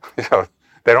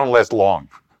 They don't last long.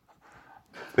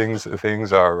 Things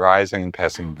are arising and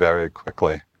passing very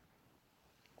quickly.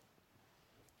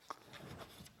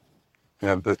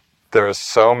 There are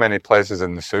so many places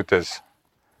in the suttas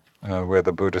where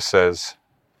the Buddha says,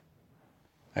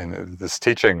 and this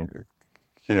teaching,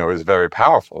 is very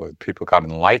powerful. People got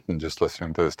enlightened just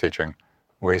listening to this teaching,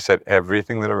 where he said,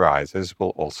 everything that arises will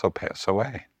also pass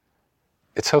away.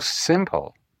 It's so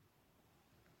simple.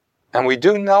 And we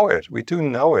do know it. We do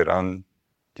know it on,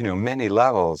 many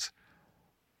levels,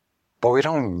 but we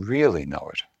don't really know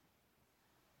it.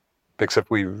 Because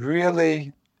if we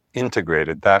really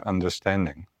integrated that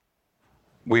understanding,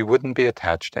 we wouldn't be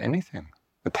attached to anything.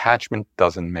 Attachment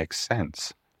doesn't make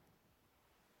sense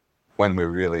when we're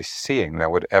really seeing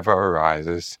that whatever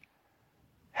arises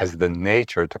has the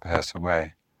nature to pass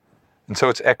away. And so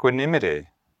it's equanimity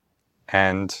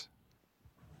and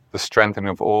the strengthening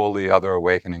of all the other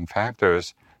awakening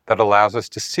factors that allows us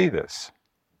to see this,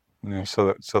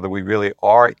 so that we really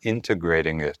are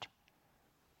integrating it,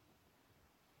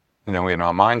 in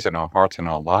our minds, in our hearts, in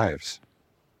our lives.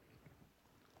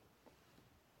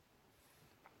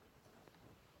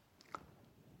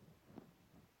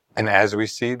 And as we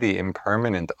see the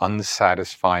impermanent,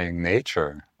 unsatisfying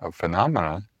nature of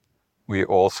phenomena, we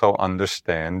also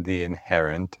understand the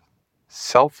inherent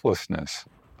selflessness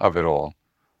of it all.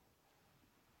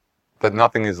 That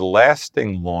nothing is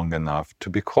lasting long enough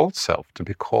to be called self, to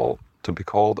be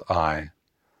called I.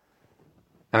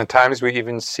 And at times we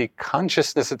even see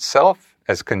consciousness itself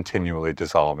as continually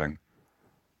dissolving.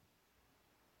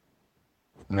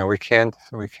 We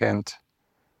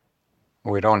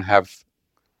don't have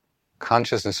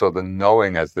consciousness or the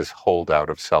knowing as this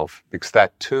holdout of self, because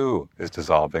that too is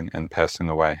dissolving and passing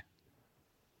away.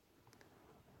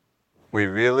 We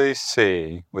really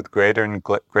see with greater and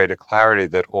greater clarity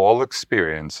that all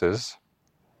experiences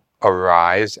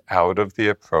arise out of the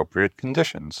appropriate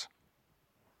conditions.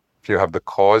 If you have the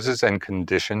causes and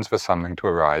conditions for something to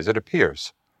arise, it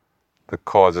appears. The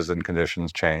causes and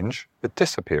conditions change, it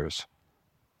disappears.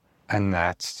 And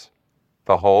that's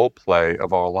the whole play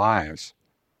of our lives.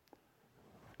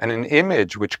 And an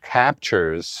image which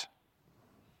captures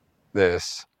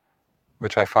this,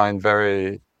 which I find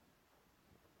very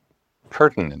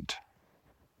pertinent,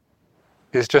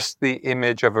 is just the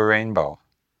image of a rainbow.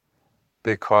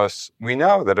 Because we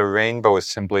know that a rainbow is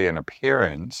simply an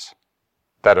appearance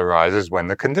that arises when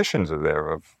the conditions are there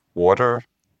of water,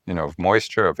 of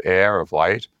moisture, of air, of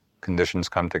light. Conditions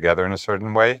come together in a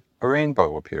certain way, a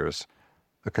rainbow appears.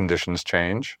 The conditions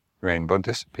change, rainbow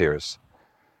disappears.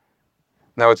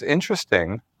 Now what's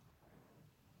interesting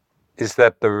is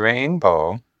that the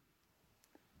rainbow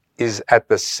is at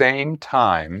the same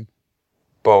time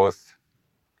both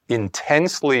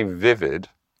intensely vivid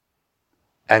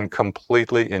and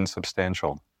completely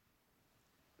insubstantial.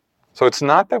 So it's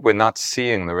not that we're not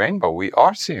seeing the rainbow, we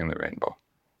are seeing the rainbow.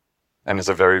 And it's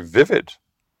a very vivid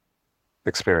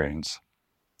experience.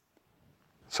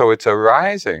 So it's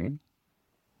arising,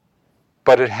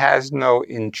 but it has no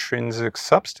intrinsic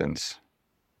substance.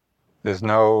 There's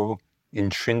no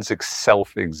intrinsic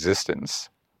self-existence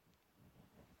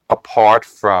apart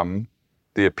from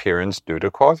the appearance due to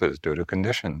causes, due to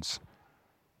conditions.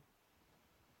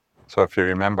 So if you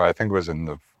remember, I think it was in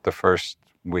the first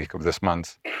week of this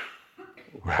month,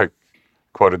 where I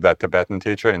quoted that Tibetan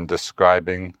teacher in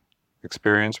describing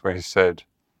experience, where he said,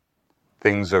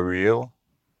 things are real,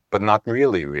 but not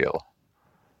really real.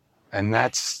 And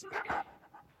that's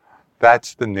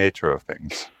the nature of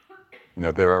things.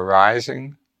 They're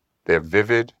arising, they're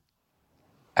vivid,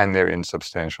 and they're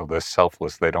insubstantial. They're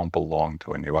selfless. They don't belong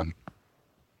to anyone.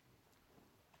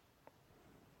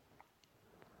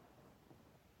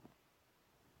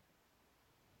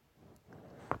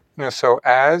 So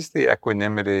as the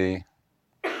equanimity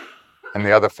and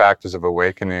the other factors of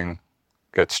awakening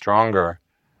get stronger,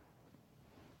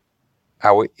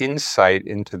 our insight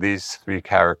into these three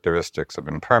characteristics of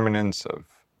impermanence, of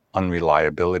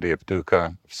unreliability, of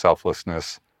dukkha, of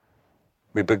selflessness,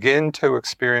 we begin to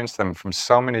experience them from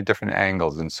so many different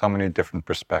angles and so many different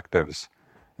perspectives.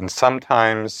 And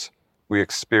sometimes we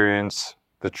experience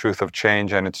the truth of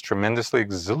change, and it's tremendously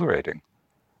exhilarating.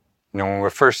 When we're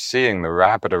first seeing the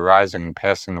rapid arising and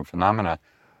passing of phenomena,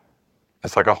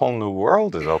 it's like a whole new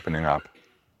world is opening up.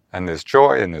 And there's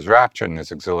joy, and there's rapture, and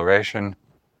there's exhilaration.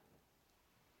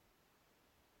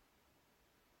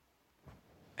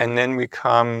 And then we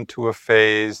come to a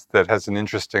phase that has an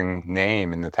interesting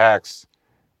name in the text.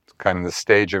 It's kind of the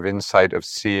stage of insight, of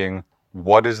seeing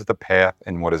what is the path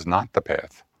and what is not the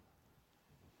path.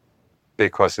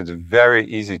 Because it's very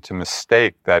easy to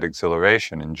mistake that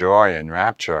exhilaration and joy and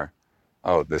rapture.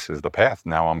 Oh, this is the path.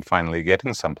 Now I'm finally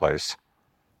getting someplace.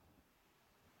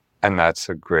 And that's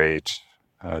a great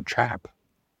trap.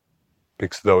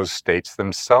 Because those states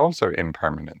themselves are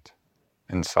impermanent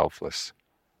and selfless.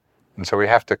 And so we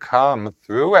have to come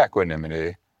through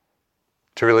equanimity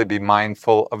to really be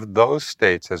mindful of those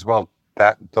states as well.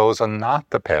 That those are not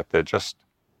the path. They're just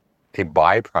a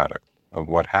byproduct of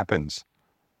what happens.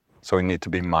 So we need to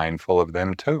be mindful of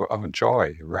them too. Oh,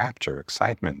 joy, rapture,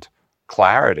 excitement,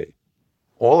 clarity,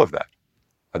 all of that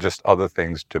are just other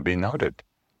things to be noted,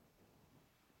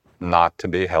 not to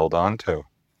be held on to.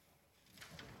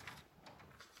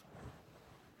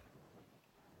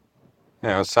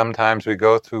 Sometimes we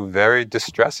go through very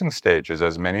distressing stages,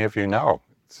 as many of you know.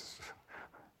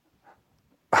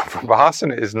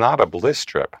 Vipassana is not a bliss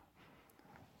trip.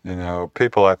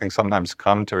 People I think sometimes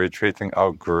come to retreat think,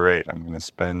 oh great, I'm going to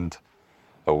spend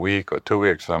a week or 2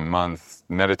 weeks or a month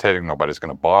meditating, nobody's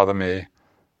going to bother me,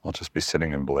 I'll just be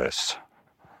sitting in bliss.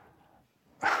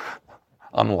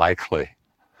 Unlikely.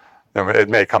 It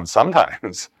may come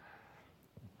sometimes,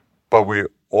 but we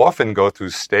often go through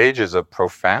stages of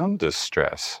profound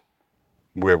distress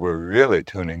where we're really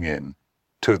tuning in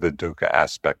to the dukkha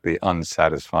aspect, the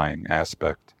unsatisfying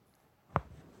aspect.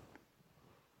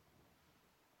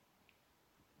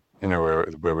 Where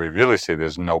we really see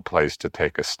there's no place to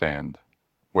take a stand,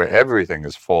 where everything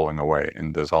is falling away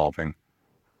and dissolving.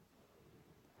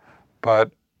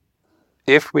 But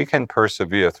if we can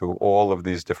persevere through all of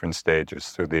these different stages,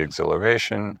 through the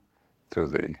exhilaration, through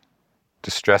the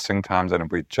distressing times, and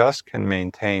if we just can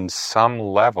maintain some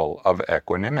level of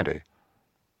equanimity,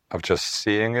 of just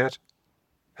seeing it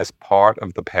as part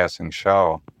of the passing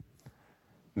show,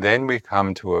 then we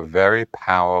come to a very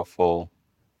powerful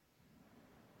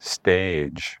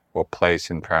stage or place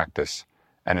in practice,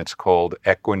 and it's called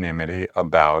equanimity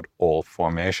about all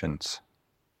formations.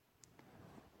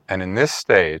 And in this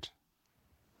state,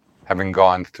 having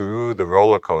gone through the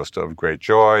roller coaster of great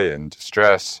joy and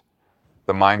distress,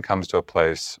 the mind comes to a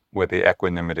place where the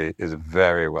equanimity is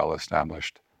very well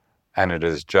established, and it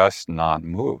is just not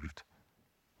moved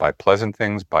by pleasant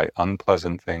things, by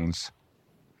unpleasant things.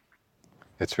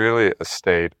 It's really a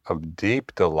state of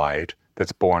deep delight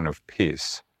that's born of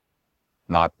peace,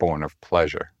 not born of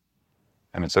pleasure.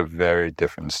 And it's a very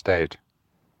different state.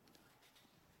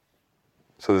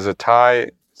 So there's a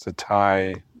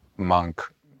Thai monk,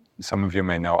 some of you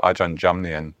may know, Ajahn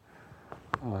Jamnian.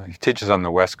 He teaches on the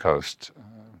West Coast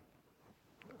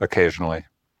occasionally.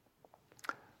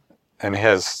 And he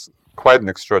has quite an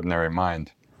extraordinary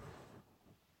mind.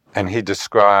 And he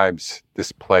describes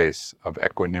this place of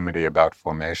equanimity about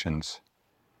formations.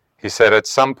 He said, at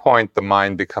some point the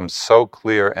mind becomes so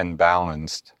clear and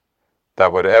balanced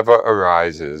that whatever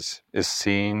arises is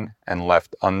seen and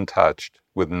left untouched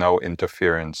with no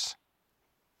interference.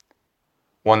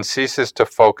 One ceases to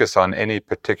focus on any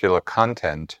particular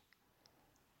content,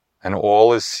 and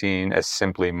all is seen as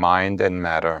simply mind and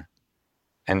matter,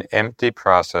 an empty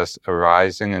process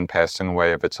arising and passing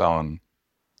away of its own,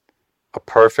 a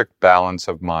perfect balance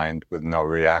of mind with no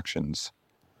reactions.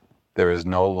 There is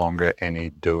no longer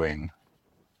any doing.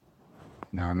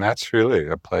 And that's really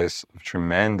a place of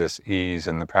tremendous ease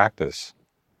in the practice.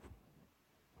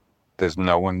 There's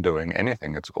no one doing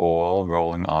anything. It's all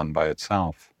rolling on by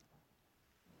itself.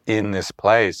 In this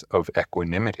place of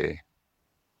equanimity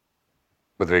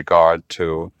with regard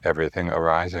to everything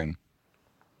arising.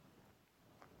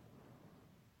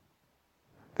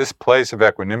 This place of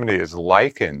equanimity is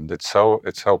likened, it's so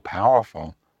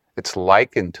powerful, it's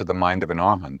likened to the mind of an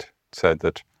arhat. It said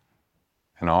that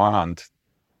an arhat,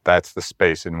 that's the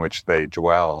space in which they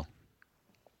dwell.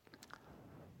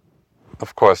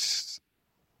 Of course,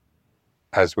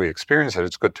 as we experience it,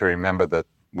 it's good to remember that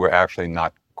we're actually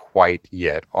not quite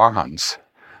yet arhats.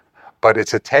 But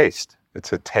it's a taste.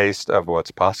 It's a taste of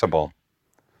what's possible.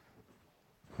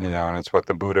 And it's what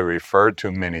the Buddha referred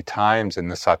to many times in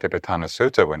the Satipatthana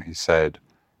Sutta when he said,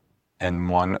 and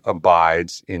one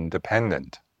abides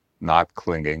independent, not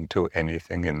clinging to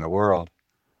anything in the world.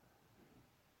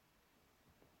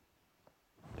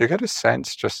 You get a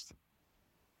sense just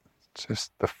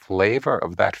the flavor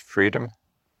of that freedom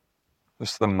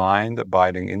Just the mind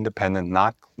abiding independent,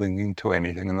 not clinging to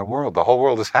anything in the world. The whole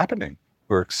world is happening.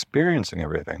 We're experiencing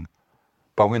everything,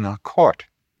 but we're not caught.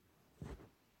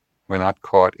 We're not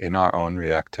caught in our own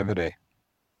reactivity.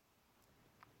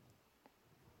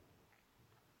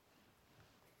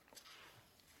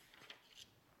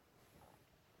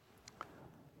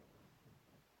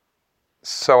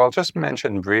 So I'll just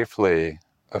mention briefly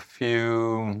a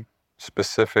few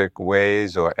specific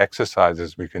ways or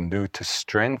exercises we can do to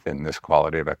strengthen this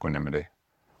quality of equanimity,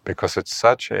 because it's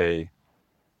such a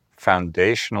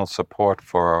foundational support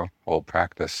for our whole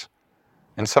practice.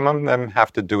 And some of them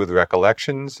have to do with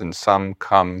recollections, and some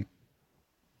come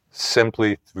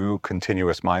simply through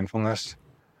continuous mindfulness.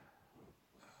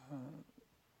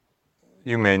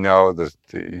 You may know the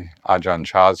Ajahn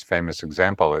Chah's famous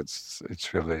example. It's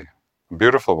really a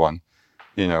beautiful one.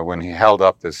 When he held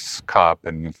up this cup,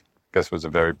 and I guess it was a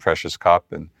very precious cup,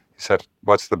 and he said,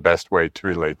 "What's the best way to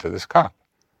relate to this cup?"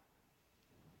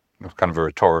 It was kind of a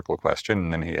rhetorical question,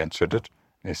 and then he answered it.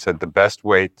 And he said, "The best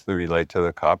way to relate to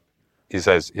the cup is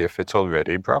as if it's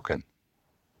already broken."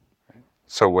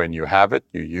 So when you have it,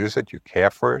 you use it, you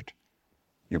care for it,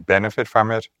 you benefit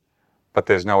from it, but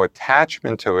there's no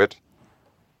attachment to it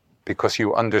because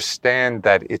you understand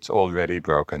that it's already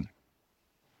broken.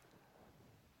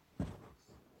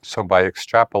 So by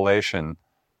extrapolation,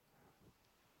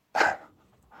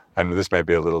 and this may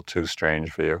be a little too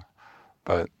strange for you,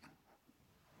 but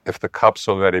if the cup's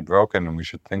already broken and we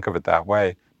should think of it that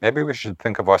way, maybe we should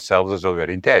think of ourselves as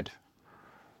already dead.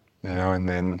 And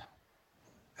then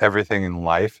everything in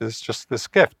life is just this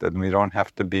gift, and we don't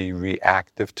have to be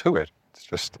reactive to it. It's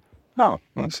just,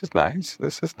 this is nice,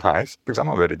 because I'm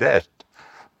already dead.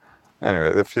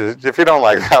 Anyway, if you don't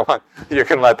like that one, you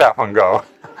can let that one go.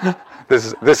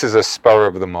 This is a spur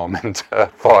of the moment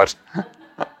thought.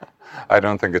 I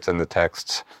don't think it's in the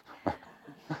texts.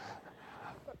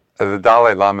 The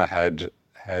Dalai Lama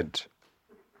had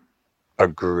a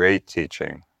great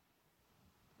teaching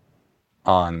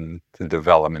on the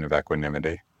development of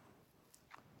equanimity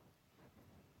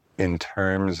in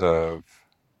terms of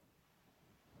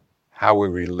how we're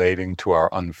relating to our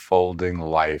unfolding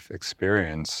life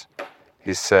experience.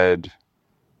 He said,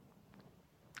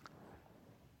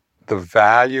 the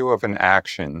value of an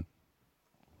action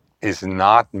is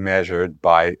not measured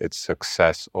by its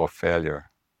success or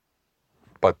failure,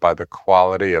 but by the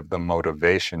quality of the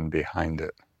motivation behind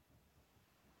it.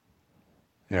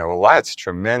 Well, that's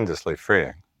tremendously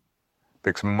freeing,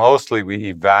 because mostly we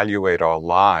evaluate our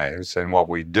lives and what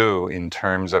we do in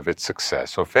terms of its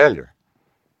success or failure.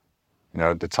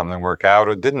 Did something work out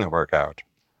or didn't it work out?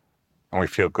 And we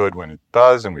feel good when it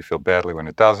does, and we feel badly when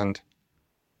it doesn't.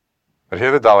 But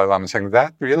here the Dalai Lama is saying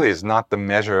that really is not the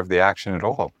measure of the action at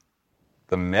all.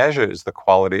 The measure is the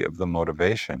quality of the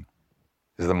motivation.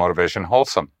 Is the motivation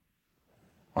wholesome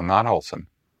or not wholesome?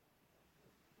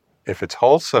 If it's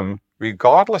wholesome,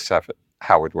 regardless of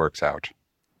how it works out,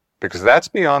 because that's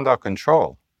beyond our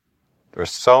control. There are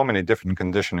so many different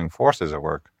conditioning forces at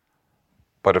work.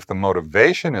 But if the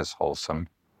motivation is wholesome,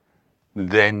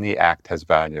 then the act has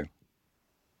value.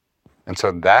 And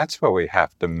so that's what we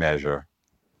have to measure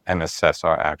and assess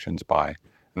our actions by.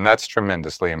 And that's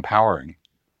tremendously empowering,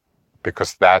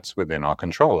 because that's within our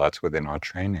control, that's within our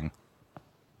training.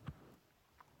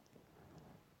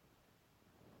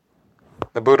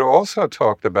 The Buddha also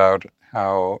talked about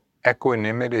how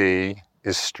equanimity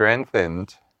is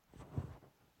strengthened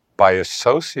by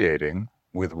associating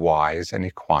with wise and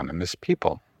equanimous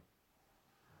people.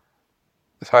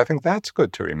 So I think that's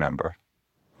good to remember.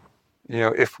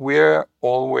 If we're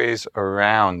always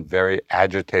around very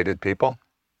agitated people,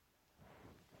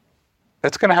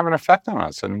 it's going to have an effect on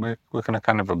us, and we're going to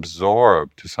kind of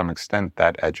absorb, to some extent,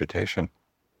 that agitation.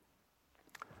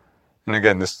 And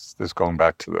again, this is going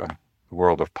back to the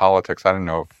world of politics. I don't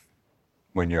know if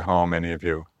when you're home, any of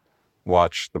you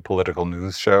watch the political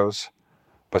news shows,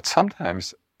 but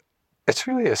sometimes it's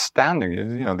really astounding.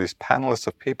 These panelists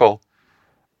of people,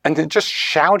 and they're just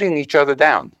shouting each other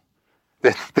down.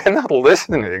 They're not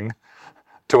listening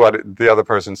to what the other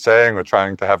person's saying or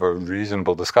trying to have a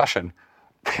reasonable discussion.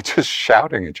 They're just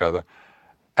shouting each other.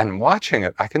 And watching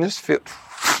it, I can just feel,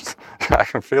 I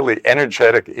can feel the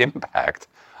energetic impact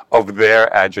of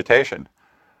their agitation.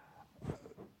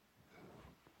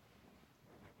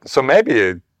 So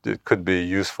maybe it could be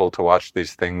useful to watch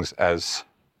these things as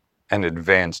an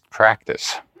advanced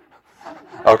practice.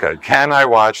 Okay, can I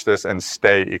watch this and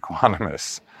stay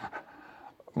equanimous?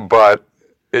 But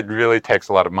it really takes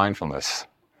a lot of mindfulness,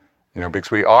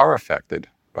 because we are affected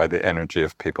by the energy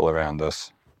of people around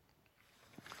us.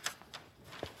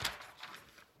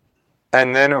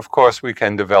 And then, of course, we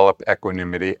can develop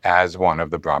equanimity as one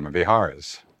of the Brahma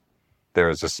Viharas. There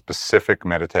is a specific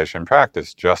meditation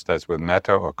practice, just as with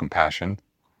metta or compassion.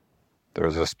 There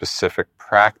is a specific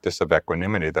practice of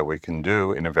equanimity that we can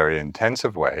do in a very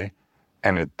intensive way,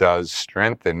 and it does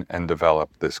strengthen and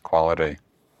develop this quality.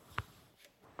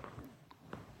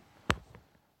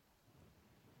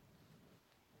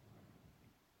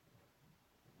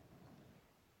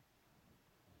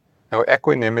 Now,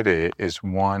 equanimity is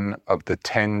one of the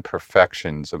 10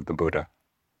 perfections of the Buddha.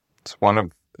 It's one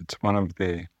of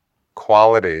the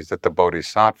qualities that the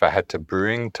Bodhisattva had to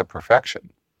bring to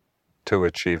perfection to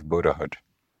achieve Buddhahood.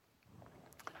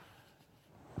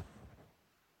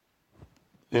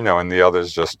 And the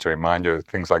others, just to remind you,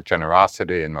 things like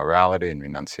generosity and morality and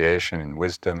renunciation and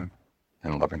wisdom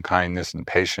and loving kindness and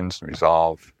patience and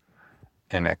resolve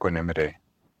and equanimity.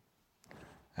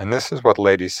 And this is what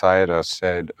Lady Sayadaw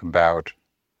said about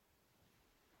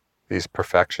these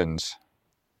perfections.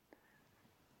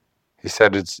 He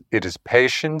said it is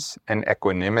patience and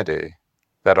equanimity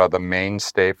that are the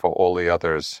mainstay for all the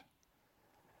others.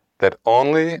 That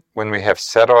only when we have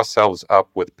set ourselves up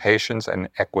with patience and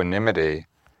equanimity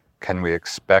can we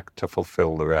expect to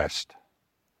fulfill the rest.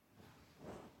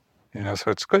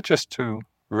 So it's good just to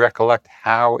recollect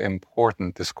how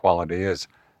important this quality is,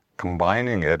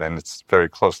 combining it, and it's very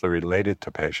closely related to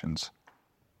patience.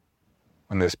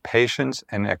 When there's patience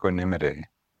and equanimity,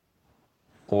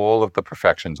 all of the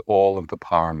perfections, all of the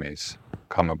paramis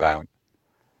come about.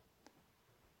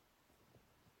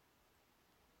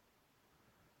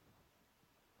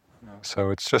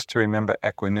 So it's just to remember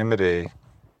equanimity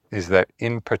is that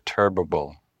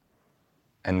imperturbable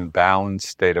and balanced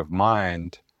state of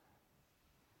mind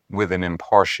with an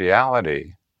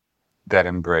impartiality that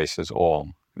embraces all.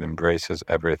 It embraces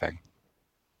everything.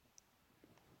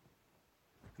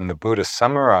 And the Buddha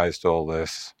summarized all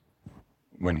this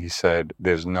when he said,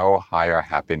 there's no higher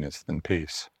happiness than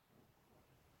peace.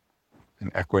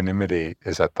 And equanimity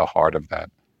is at the heart of that.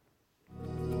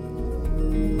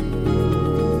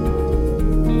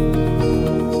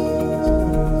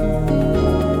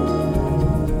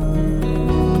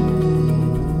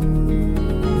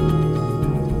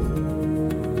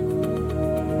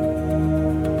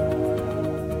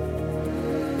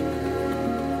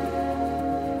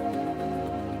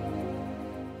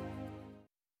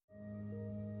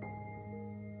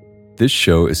 This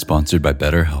show is sponsored by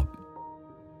BetterHelp.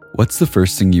 What's the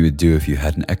first thing you would do if you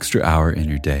had an extra hour in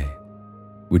your day?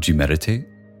 Would you meditate?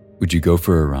 Would you go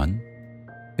for a run?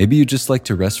 Maybe you just like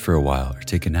to rest for a while or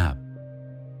take a nap.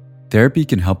 Therapy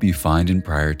can help you find and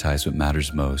prioritize what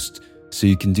matters most so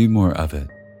you can do more of it.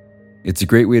 It's a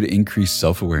great way to increase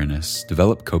self-awareness,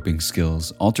 develop coping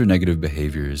skills, alter negative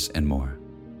behaviors, and more.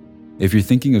 If you're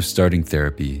thinking of starting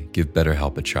therapy, give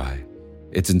BetterHelp a try.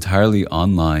 It's entirely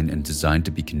online and designed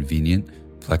to be convenient,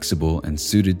 flexible, and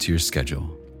suited to your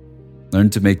schedule. Learn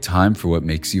to make time for what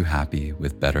makes you happy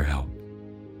with BetterHelp.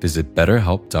 Visit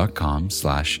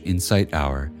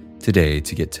betterhelp.com/insighthour today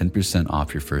to get 10%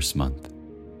 off your first month.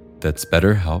 That's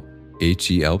BetterHelp,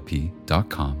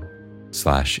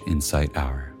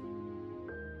 HELP.com/insighthour.